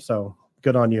to them. So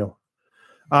good on you.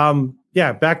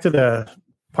 Back to the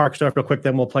park stuff real quick.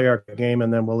 Then we'll play our game,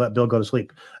 and then we'll let Bill go to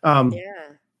sleep. Talking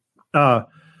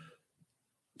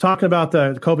about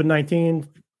the COVID-19.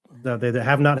 They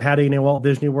have not had any Walt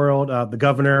Disney World. The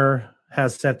governor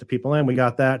has sent the people in. We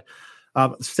got that.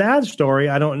 Sad story.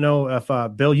 I don't know if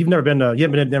Bill, you've never been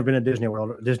to Disney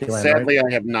World, Disneyland. Sadly, right?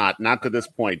 I have not to this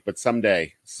point, but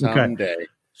someday. Okay.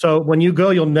 So when you go,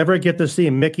 you'll never get to see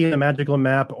Mickey and the Magical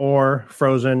Map or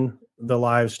Frozen, the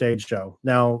live stage show.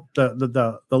 Now,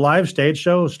 the live stage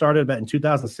show started in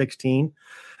 2016.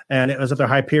 And it was at the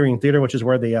Hyperion Theater, which is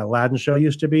where the Aladdin show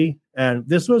used to be. And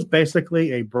this was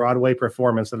basically a Broadway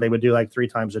performance that they would do like 3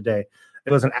 times a day.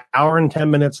 It was an hour and 10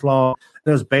 minutes long. It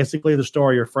was basically the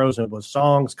story of Frozen. It was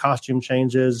songs, costume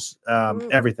changes,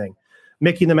 everything.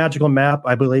 Mickey and the Magical Map,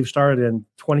 I believe, started in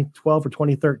 2012 or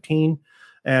 2013.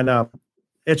 And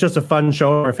it's just a fun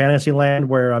show in Fantasyland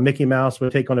where Mickey Mouse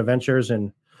would take on adventures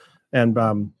and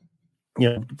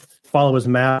follow his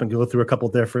map and go through a couple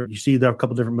different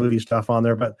movie stuff on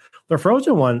there. But the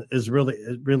Frozen one is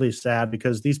really sad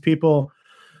because these people,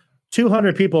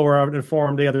 200 people were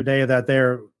informed the other day that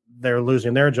they're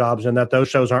losing their jobs and that those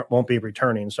shows won't be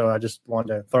returning. So I just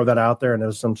wanted to throw that out there. And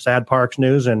there's some sad parks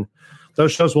news, and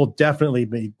those shows will definitely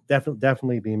be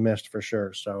missed for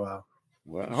sure. So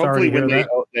hopefully when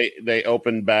they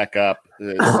open back up,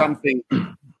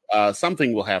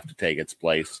 something will have to take its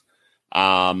place.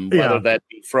 Whether that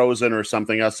be Frozen or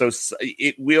something else. So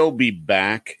it will be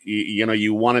back.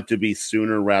 You want it to be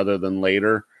sooner rather than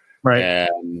later. Right.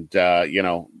 And,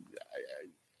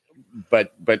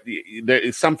 but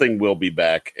something will be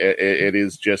back. It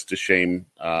is just a shame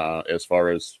as far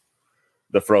as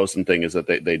the Frozen thing is that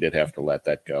they did have to let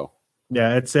that go.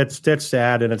 Yeah, it's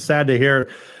sad, and it's sad to hear.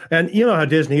 And you know how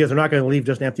Disney is; they're not going to leave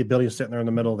just an empty building sitting there in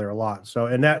the middle of there a lot. So,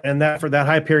 and that for that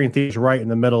Hyperion Theater is right in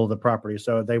the middle of the property,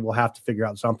 so they will have to figure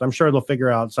out something. I'm sure they'll figure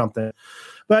out something.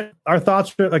 But our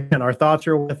thoughts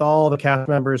are with all the cast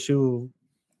members who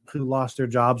lost their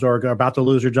jobs or are about to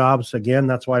lose their jobs. Again,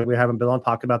 that's why we haven't been on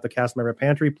talk about the cast member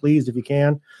Pantry. Please, if you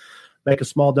can, make a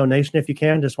small donation if you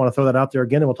can. Just want to throw that out there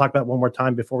again, and we'll talk about it one more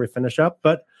time before we finish up.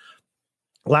 But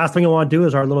last thing I want to do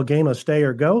is our little game of Stay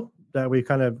or Go that we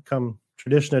kind of come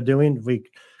tradition of doing. We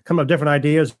come up with different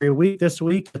ideas every week. This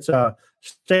week, it's a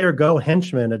Stay or Go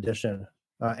Henchman edition.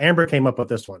 Amber came up with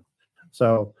this one.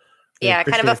 So yeah,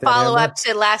 kind of a follow-up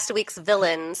to last week's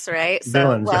villains, right?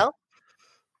 Villains,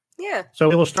 yeah. So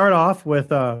we'll start off with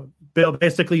Bill.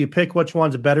 Basically, you pick which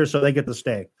one's better so they get to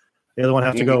stay. The other one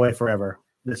has to go away forever.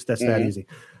 That's that easy.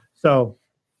 So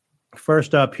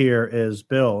first up here is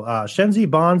Bill. Shenzi,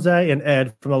 Bonsai, and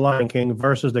Ed from The Lion King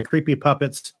versus the creepy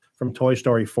puppets from Toy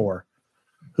Story 4.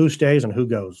 Who stays and who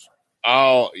goes?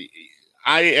 Oh,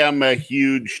 I am a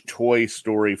huge Toy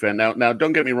Story fan. Now,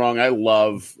 don't get me wrong. I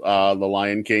love The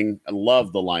Lion King. I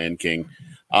love The Lion King.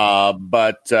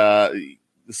 But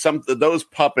those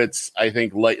puppets, I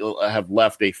think, have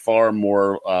left a far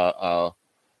more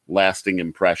lasting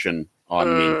impression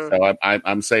on me. So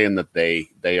I'm saying that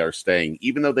they are staying,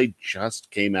 even though they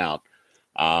just came out.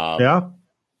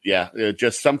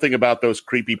 Just something about those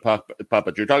creepy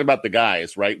puppets. You're talking about the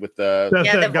guys, right? With the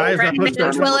guys that put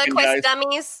ventriloquist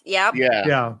dummies. Yep.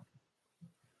 Yeah.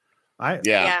 I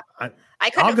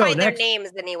couldn't find their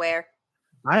names anywhere.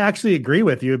 I actually agree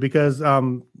with you because I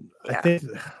think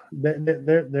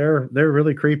they're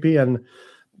really creepy, and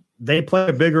they play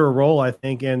a bigger role, I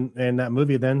think, in that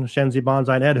movie than Shenzi,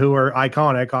 Bonsai, and Ed, who are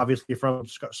iconic, obviously from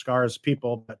Scar's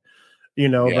people, but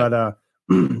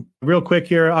real quick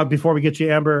here before we get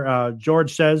you, Amber,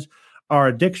 George says our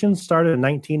addiction started in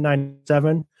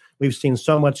 1997. We've seen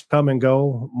so much come and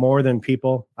go, more than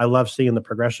people. I love seeing the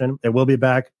progression. It will be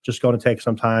back. Just going to take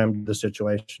some time. The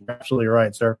situation. Absolutely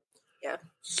right, sir. Yeah.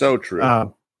 So true.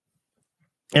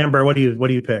 Amber, what do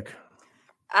you pick?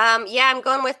 I'm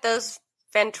going with those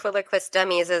ventriloquist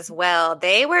dummies as well.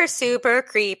 They were super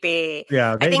creepy.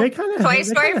 Yeah, I think Toy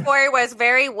Story 4 was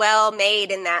very well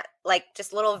made in that, like,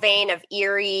 just little vein of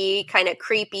eerie kind of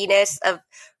creepiness of,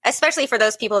 especially for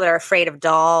those people that are afraid of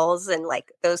dolls and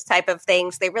like those type of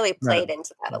things. They really played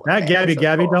into that a little bit. That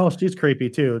Gabby doll, she's creepy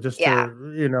too.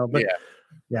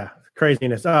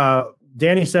 Craziness.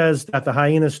 Danny says that the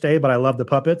hyenas stay, but I love the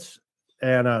puppets.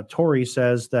 And Tori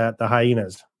says that the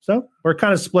hyenas. So we're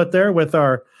kind of split there with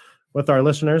our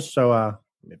listeners. So let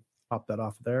me pop that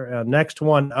off there. Next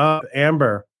one up,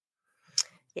 Amber.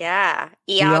 Yeah.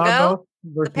 Iago,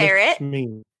 the parrot.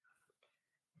 Smee.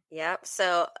 Yep.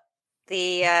 So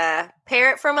the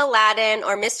parrot from Aladdin,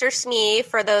 or Mr. Smee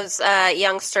for those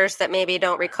youngsters that maybe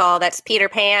don't recall. That's Peter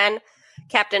Pan,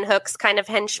 Captain Hook's kind of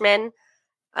henchman,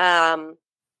 Mr.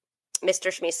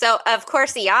 Smee. So, of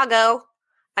course, Iago,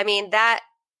 I mean, that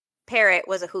parrot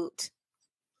was a hoot.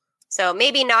 So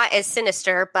maybe not as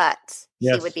sinister, but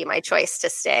he would be my choice to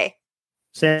stay.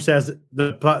 Sam says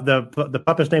the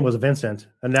puppet's name was Vincent.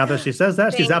 And now that she says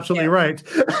that, she's absolutely right.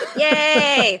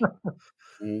 Yay!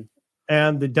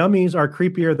 And the dummies are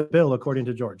creepier than Bill, according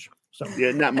to George. So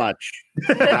yeah, not much.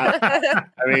 I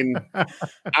mean,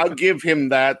 I'll give him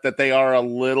that they are a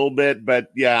little bit, but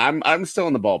yeah, I'm still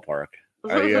in the ballpark.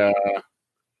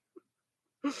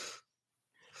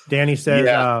 Danny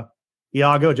says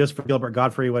Iago just for Gilbert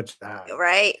Godfrey, which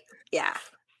right. Yeah.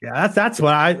 Yeah, that's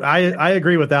what I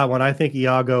agree with that one. I think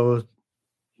Iago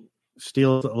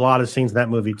steals a lot of scenes in that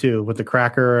movie too, with the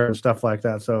cracker and stuff like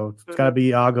that. So it's got to be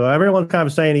Iago. Everyone's kind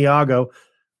of saying Iago.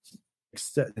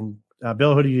 And,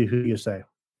 Bill, who do you say?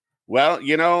 Well,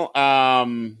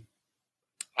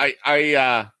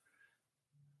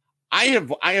 I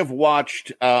have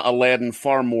watched Aladdin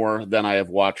far more than I have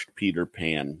watched Peter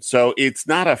Pan, so it's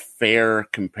not a fair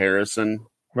comparison,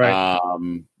 right?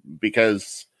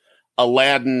 Because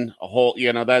Aladdin,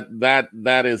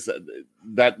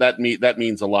 that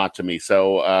means a lot to me.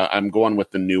 So I'm going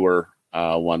with the newer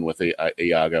one with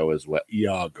Iago as well.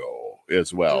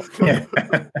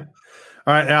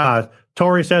 All right.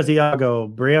 Tori says Iago.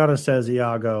 Brianna says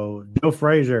Iago. Joe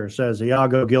Frazier says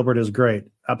Iago. Gilbert is great.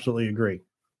 Absolutely agree.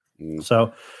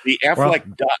 So the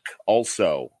Affleck duck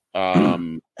also.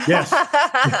 Yes.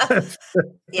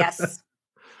 Yes.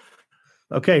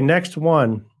 Okay. Next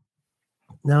one.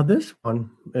 Now this one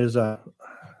is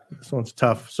this one's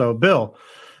tough. So Bill,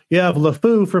 you have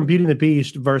LeFou from Beauty and the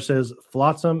Beast versus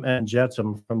Flotsam and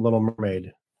Jetsam from Little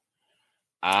Mermaid.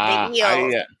 Big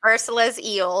eels. Ursula's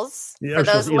eels. Yeah, for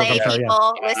those lay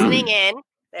people listening in.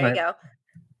 There right. you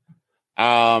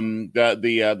go.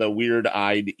 The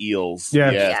weird-eyed eels.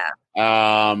 Yeah.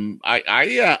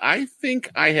 I think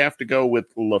I have to go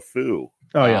with LeFou.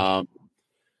 Oh yeah.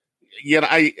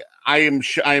 I am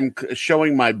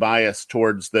showing my bias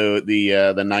towards the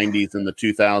 90s and the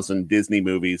 2000 Disney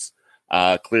movies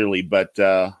clearly, but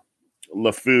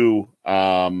LeFou.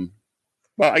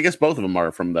 Well, I guess both of them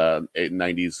are from the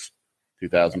 90s,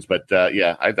 2000s, but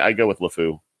I go with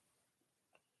LeFou.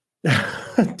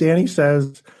 Danny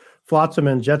says Flotsam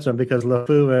and Jetsam because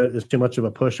LeFou is too much of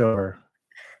a pushover.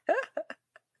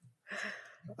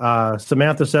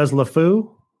 Samantha says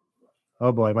LeFou.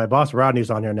 Oh boy, my boss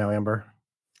Rodney's on here now, Amber.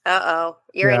 Uh-oh,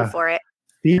 you're in for it.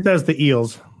 He says the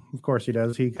eels. Of course he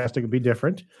does. He has to be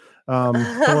different.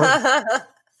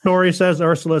 Tori says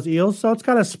Ursula's eels. So it's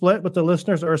kind of split with the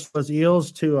listeners, Ursula's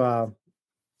eels to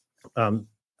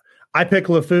I pick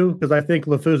LeFou because I think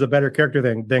LeFou is a better character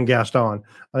than Gaston.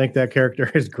 I think that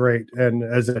character is great and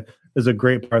is a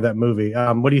great part of that movie.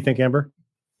 What do you think, Amber?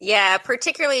 Yeah,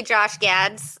 particularly Josh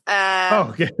Gad's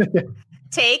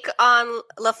take on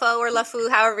LeFou or LeFou,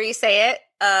 however you say it.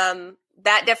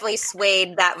 That definitely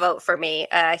swayed that vote for me.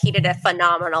 He did a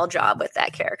phenomenal job with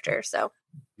that character. So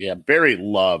yeah, Barry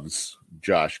loves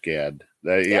Josh Gad.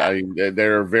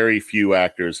 There are very few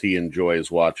actors he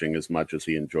enjoys watching as much as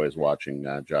he enjoys watching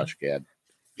Josh Gad.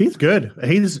 He's good.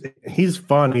 He's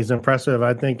fun. He's impressive.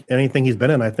 I think anything he's been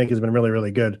in, I think has been really,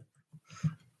 really good.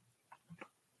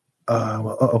 I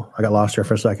got lost here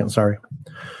for a second. Sorry.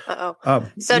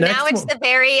 So now it's the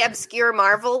very obscure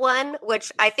Marvel one,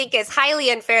 which I think is highly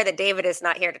unfair that David is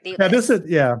not here to do this.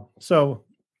 So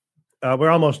we're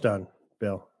almost done,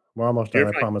 Bill. We're almost done.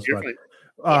 I promise.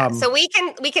 So we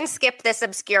can skip this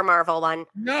obscure Marvel one.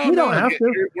 No, we don't have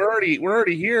to. We're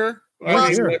already here.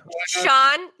 Well,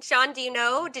 Sean, do you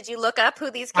know? Did you look up who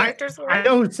these characters were? I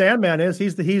know who Sandman is.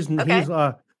 He's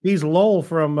Lowell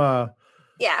from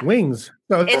Wings.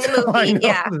 So in the movie,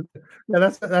 yeah,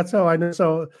 that's how I know.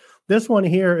 So this one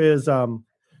here is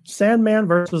Sandman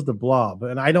versus the Blob,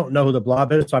 and I don't know who the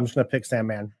Blob is, so I'm just going to pick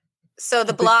Sandman. So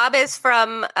the Blob is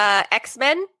from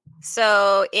X-Men.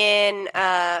 So in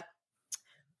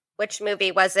which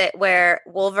movie was it where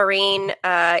Wolverine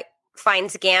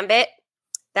finds Gambit?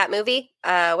 That movie,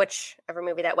 whichever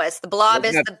movie that was. The Blob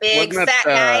is the big fat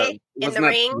guy in the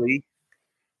ring. 3?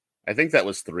 I think that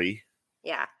was 3.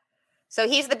 Yeah. So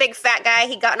he's the big fat guy.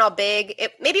 He gotten all big.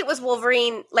 Maybe it was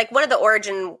Wolverine, like one of the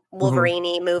origin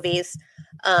Wolverine-y movies.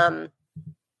 So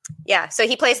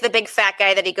he plays the big fat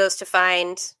guy that he goes to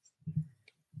find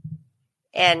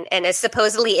and is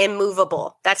supposedly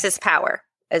immovable. That's his power,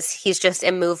 as he's just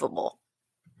immovable.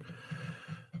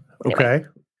 Okay.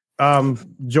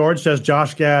 George says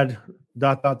Josh Gad. ...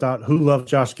 Who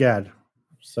loves Josh Gad?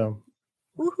 So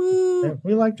yeah,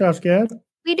 we like Josh Gad.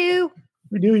 We do.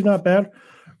 We do. He's not bad.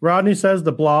 Rodney says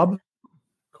the Blob. Of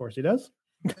course he does.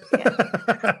 Yeah.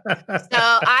 So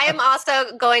I am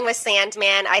also going with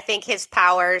Sandman. I think his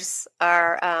powers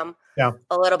are a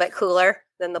little bit cooler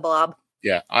than the Blob.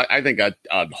 Yeah, I think a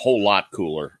whole lot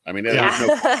cooler. I mean,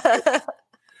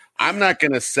 I'm not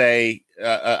going to say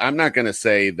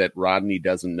that Rodney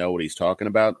doesn't know what he's talking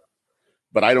about,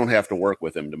 but I don't have to work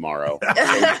with him tomorrow.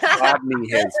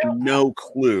 Rodney has no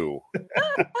clue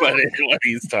what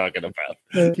he's talking about.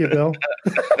 Thank you, Bill.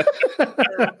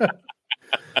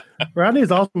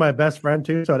 Rodney's also my best friend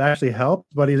too, so it actually helps.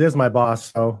 But he is my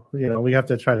boss, so we have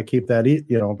to try to keep that.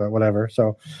 But whatever.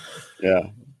 So yeah.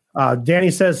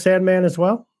 Danny says Sandman as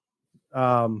well.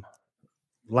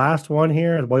 Last one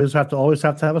here. We always have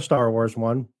to have a Star Wars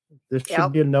one. This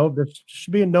should be a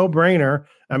no-brainer.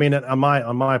 I mean, on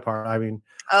my part. I mean,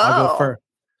 I'll go first.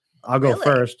 I'll go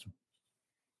first.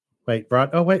 Wait,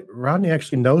 Rodney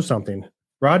actually knows something.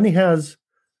 Rodney,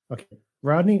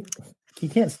 he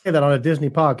can't say that on a Disney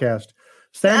podcast.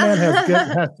 Sandman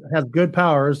has good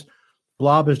powers.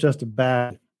 Blob is just a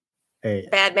bad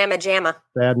mamma jamma.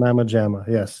 Bad mamma jamma.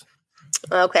 Yes.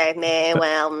 Okay,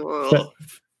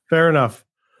 fair enough.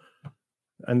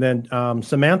 And then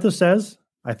Samantha says,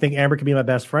 I think Amber can be my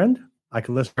best friend. I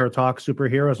can listen to her talk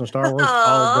superheroes and Star Wars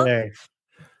all day.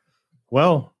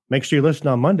 Well, make sure you listen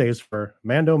on Mondays for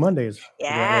Mando Mondays.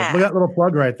 Yeah. Look at that little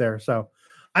plug right there. So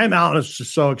I'm out and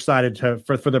just so excited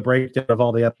for the breakdown of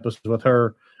all the episodes with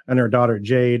her and her daughter,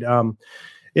 Jade.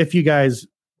 If you guys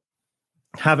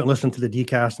haven't listened to the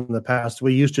DCast in the past,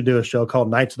 we used to do a show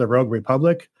called Knights of the Rogue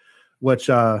Republic, which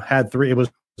had three. It was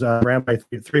ran by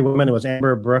three women. It was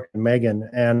Amber, Brooke, and Megan,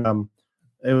 and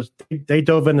they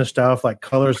dove into stuff like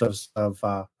colors of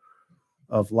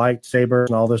lightsabers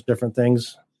and all those different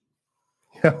things.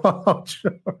 Oh,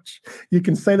 George, you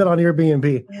can say that on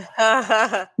Airbnb.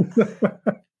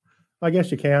 I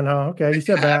guess you can, huh? Okay, you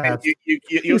said badass.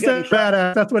 You said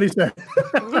badass. That's what he said.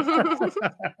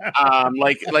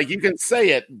 Like you can say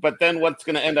it, but then what's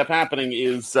going to end up happening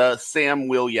is Sam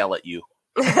will yell at you.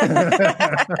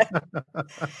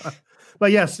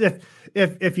 But yes,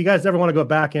 if you guys ever want to go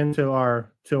back into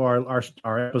our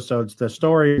episodes,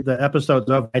 the episodes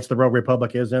of Knights of the Rogue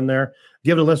Republic is in there.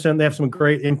 Give it a listen. They have some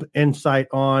great insight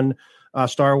on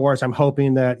Star Wars. I'm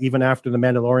hoping that even after the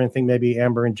Mandalorian thing, maybe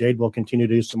Amber and Jade will continue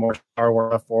to do some more Star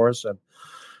Wars stuff for us. And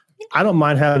I don't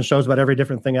mind having shows about every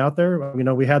different thing out there.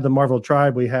 We had the Marvel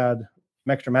Tribe, we had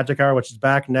Extra Magic Hour, which is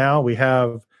back now. We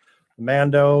have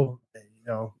Mando.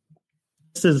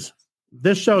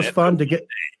 This show's fun to get.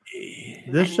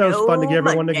 This show's fun to get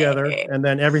everyone together, and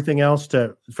then everything else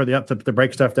to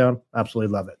break stuff down.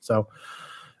 Absolutely love it. So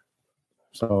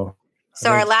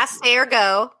our last say or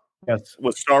go. Yes,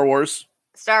 with Star Wars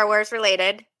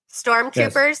related.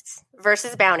 Stormtroopers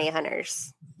versus bounty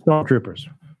hunters. Stormtroopers.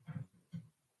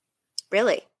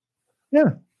 Really?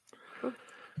 Yeah.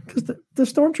 Because the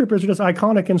Stormtroopers are just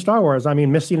iconic in Star Wars. I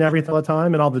mean, missing everything all the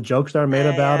time, and all the jokes that are made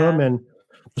about them, and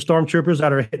the Stormtroopers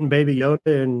that are hitting Baby Yoda,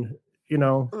 and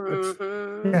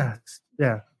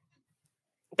yeah.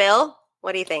 Bill,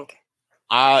 what do you think?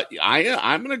 I'm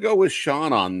going to go with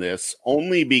Sean on this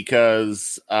only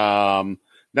because Boba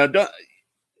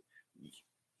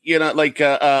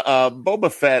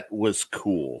Fett was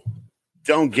cool.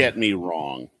 Don't get me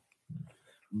wrong,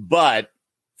 but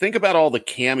think about all the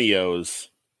cameos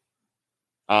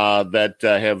that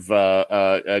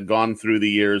have gone through the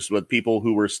years with people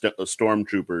who were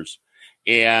stormtroopers.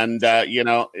 And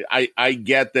I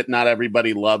get that not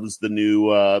everybody loves the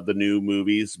new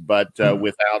movies, but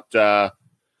without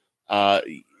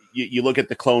you look at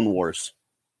the Clone Wars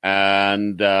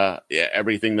and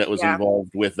everything that was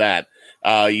involved with that.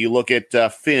 You look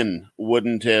at Finn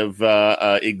wouldn't have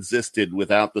existed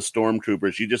without the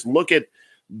stormtroopers. You just look at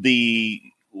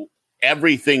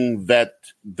everything that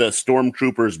the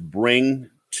stormtroopers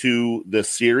bring to the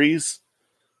series.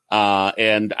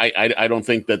 And I don't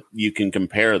think that you can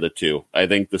compare the two. I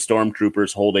think the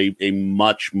stormtroopers hold a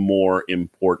much more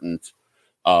important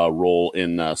role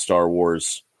in Star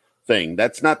Wars thing.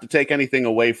 That's not to take anything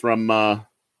away from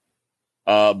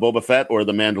Boba Fett or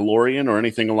the Mandalorian or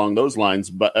anything along those lines,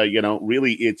 but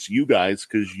really it's you guys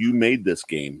because you made this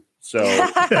game. So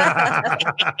yeah,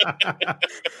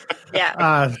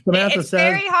 Samantha it's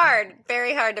says,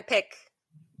 very hard to pick.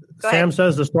 Sam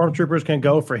says the stormtroopers can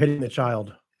go for hitting the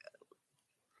child.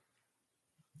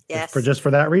 Yes,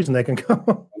 for that reason they can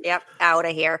go. Yep, out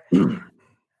of here.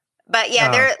 But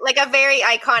yeah, they're like a very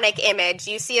iconic image.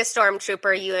 You see a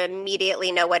stormtrooper, you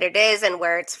immediately know what it is and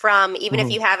where it's from, even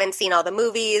if you haven't seen all the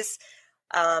movies.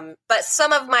 But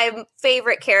some of my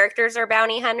favorite characters are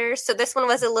bounty hunters. So this one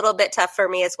was a little bit tough for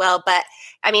me as well. But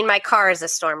I mean, my car is a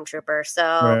stormtrooper,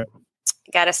 so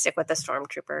got to stick with the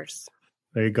stormtroopers.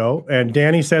 There you go. And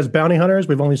Danny says bounty hunters,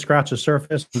 we've only scratched the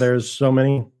surface. There's so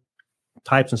many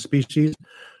types and species,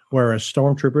 whereas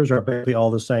stormtroopers are basically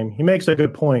all the same. He makes a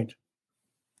good point.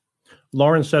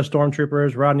 Lauren says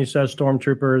stormtroopers. Rodney says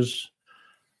stormtroopers.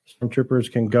 Stormtroopers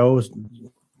can go.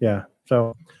 Yeah.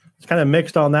 So it's kind of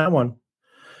mixed on that one.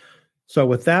 So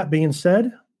with that being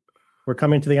said, we're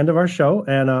coming to the end of our show.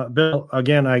 And Bill,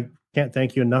 again, I can't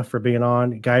thank you enough for being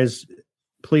on. Guys,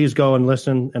 please go and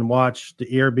listen and watch the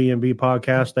Airbnb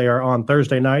podcast. They are on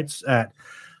Thursday nights at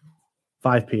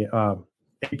 5 p.m.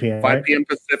 8 p.m. 5 p.m.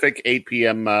 Pacific, 8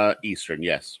 p.m. Eastern,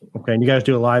 yes. Okay, and you guys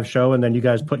do a live show, and then you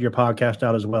guit's put your podcast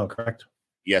out as well, correct?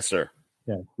 Yes, sir.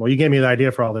 Yeah. Well, you gave me the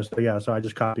idea for all this, so so I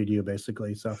just copied you,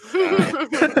 basically. So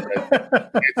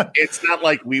it's not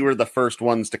like we were the first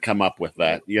ones to come up with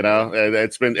that,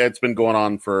 It's been going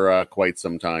on for quite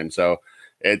some time, so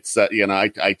it's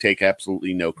I take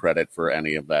absolutely no credit for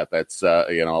any of that. That's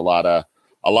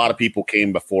a lot of people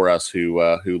came before us who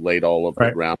laid all of the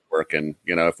groundwork, and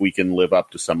if we can live up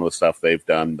to some of the stuff they've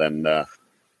done, then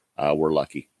we're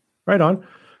lucky. Right on.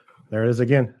 There it is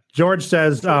again. George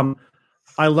says,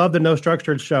 I love the No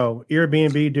Structured show.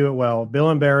 Airbnb do it well. Bill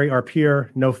and Barry are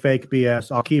pure, no fake BS.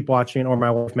 I'll keep watching, or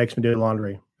my wife makes me do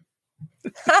laundry.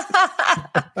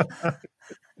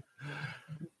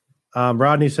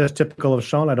 Rodney says, typical of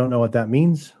Sean. I don't know what that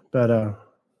means, but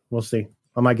we'll see.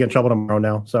 I might get in trouble tomorrow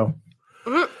now. So.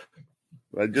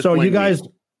 So you guys,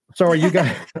 are you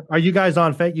guys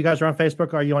on you guys are on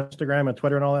Facebook? Are you on Instagram and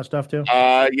Twitter and all that stuff too?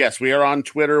 Yes, we are on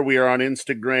Twitter. We are on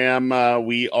Instagram.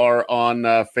 We are on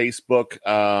Facebook.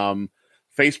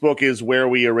 Facebook is where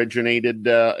we originated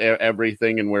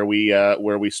everything and where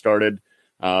we started.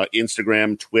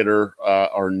 Instagram, Twitter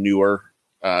are newer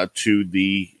to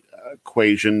the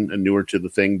equation and newer to the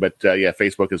thing. But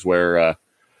Facebook is where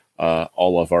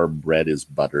all of our bread is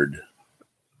buttered.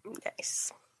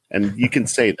 Nice. And you can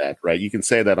say that, right? You can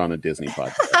say that on a Disney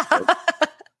podcast. Right?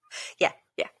 Yeah.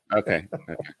 Okay.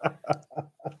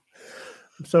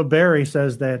 So Barry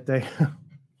says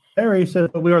Barry says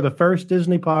we are the first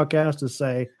Disney podcast to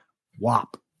say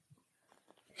WAP.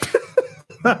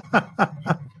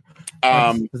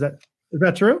 Is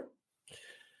that true?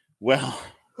 Well,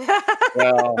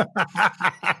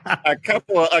 a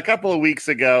couple of weeks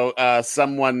ago,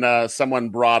 someone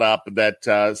brought up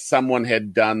that someone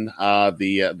had done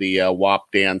the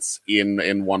WAP dance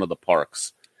in one of the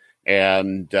parks,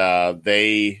 and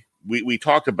we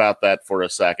talked about that for a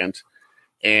second,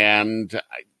 and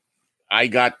I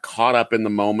got caught up in the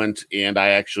moment, and I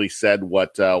actually said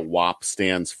what WAP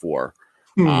stands for.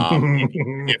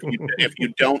 If you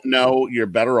don't know, you're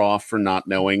better off for not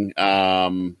knowing.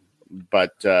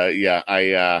 But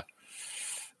it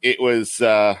was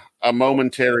a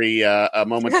momentary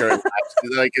lapse.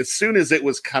 Like as soon as it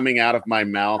was coming out of my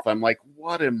mouth, I'm like,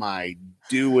 what am I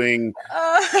doing?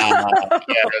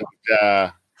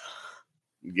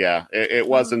 It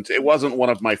wasn't one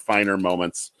of my finer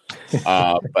moments.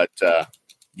 But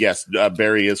yes,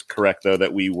 Barry is correct though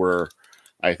that we were,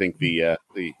 I think the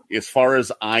as far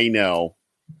as I know,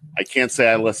 I can't say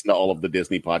I listen to all of the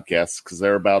Disney podcasts because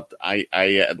they're about I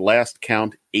at last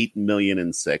count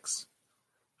 8,000,006.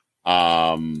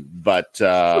 But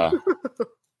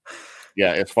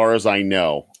as far as I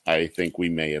know, I think we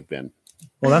may have been.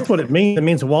 Well, that's what it means. It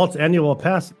means Walt's annual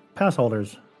pass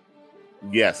holders.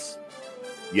 Yes,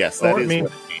 that is what it means.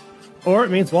 Or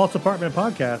it means Walt's Apartment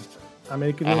Podcast. I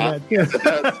mean, it could mean that. Yes, it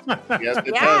does. Yes,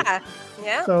 it does.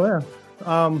 Yeah. So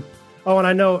and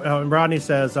I know Rodney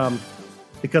says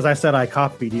because I said I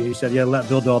copied you. He said, let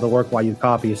Bill do all the work while you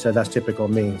copy. He said, that's typical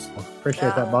of me. So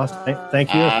appreciate that, boss.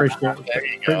 Thank you. Appreciate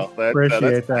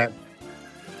that.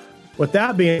 With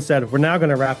that being said, we're now going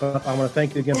to wrap up. I want to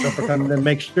thank you again for coming in.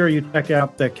 Make sure you check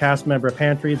out the cast member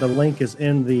Pantry. The link is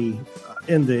in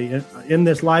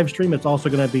this live stream. It's also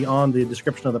going to be on the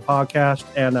description of the podcast.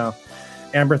 And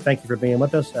Amber, thank you for being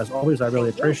with us. As always, I really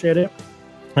appreciate it.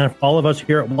 And for all of us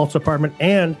here at Walt's Apartment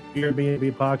and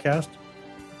Airbnb Podcast,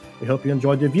 we hope you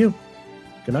enjoyed the view.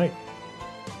 Good night.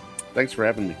 Thanks for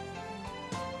having me.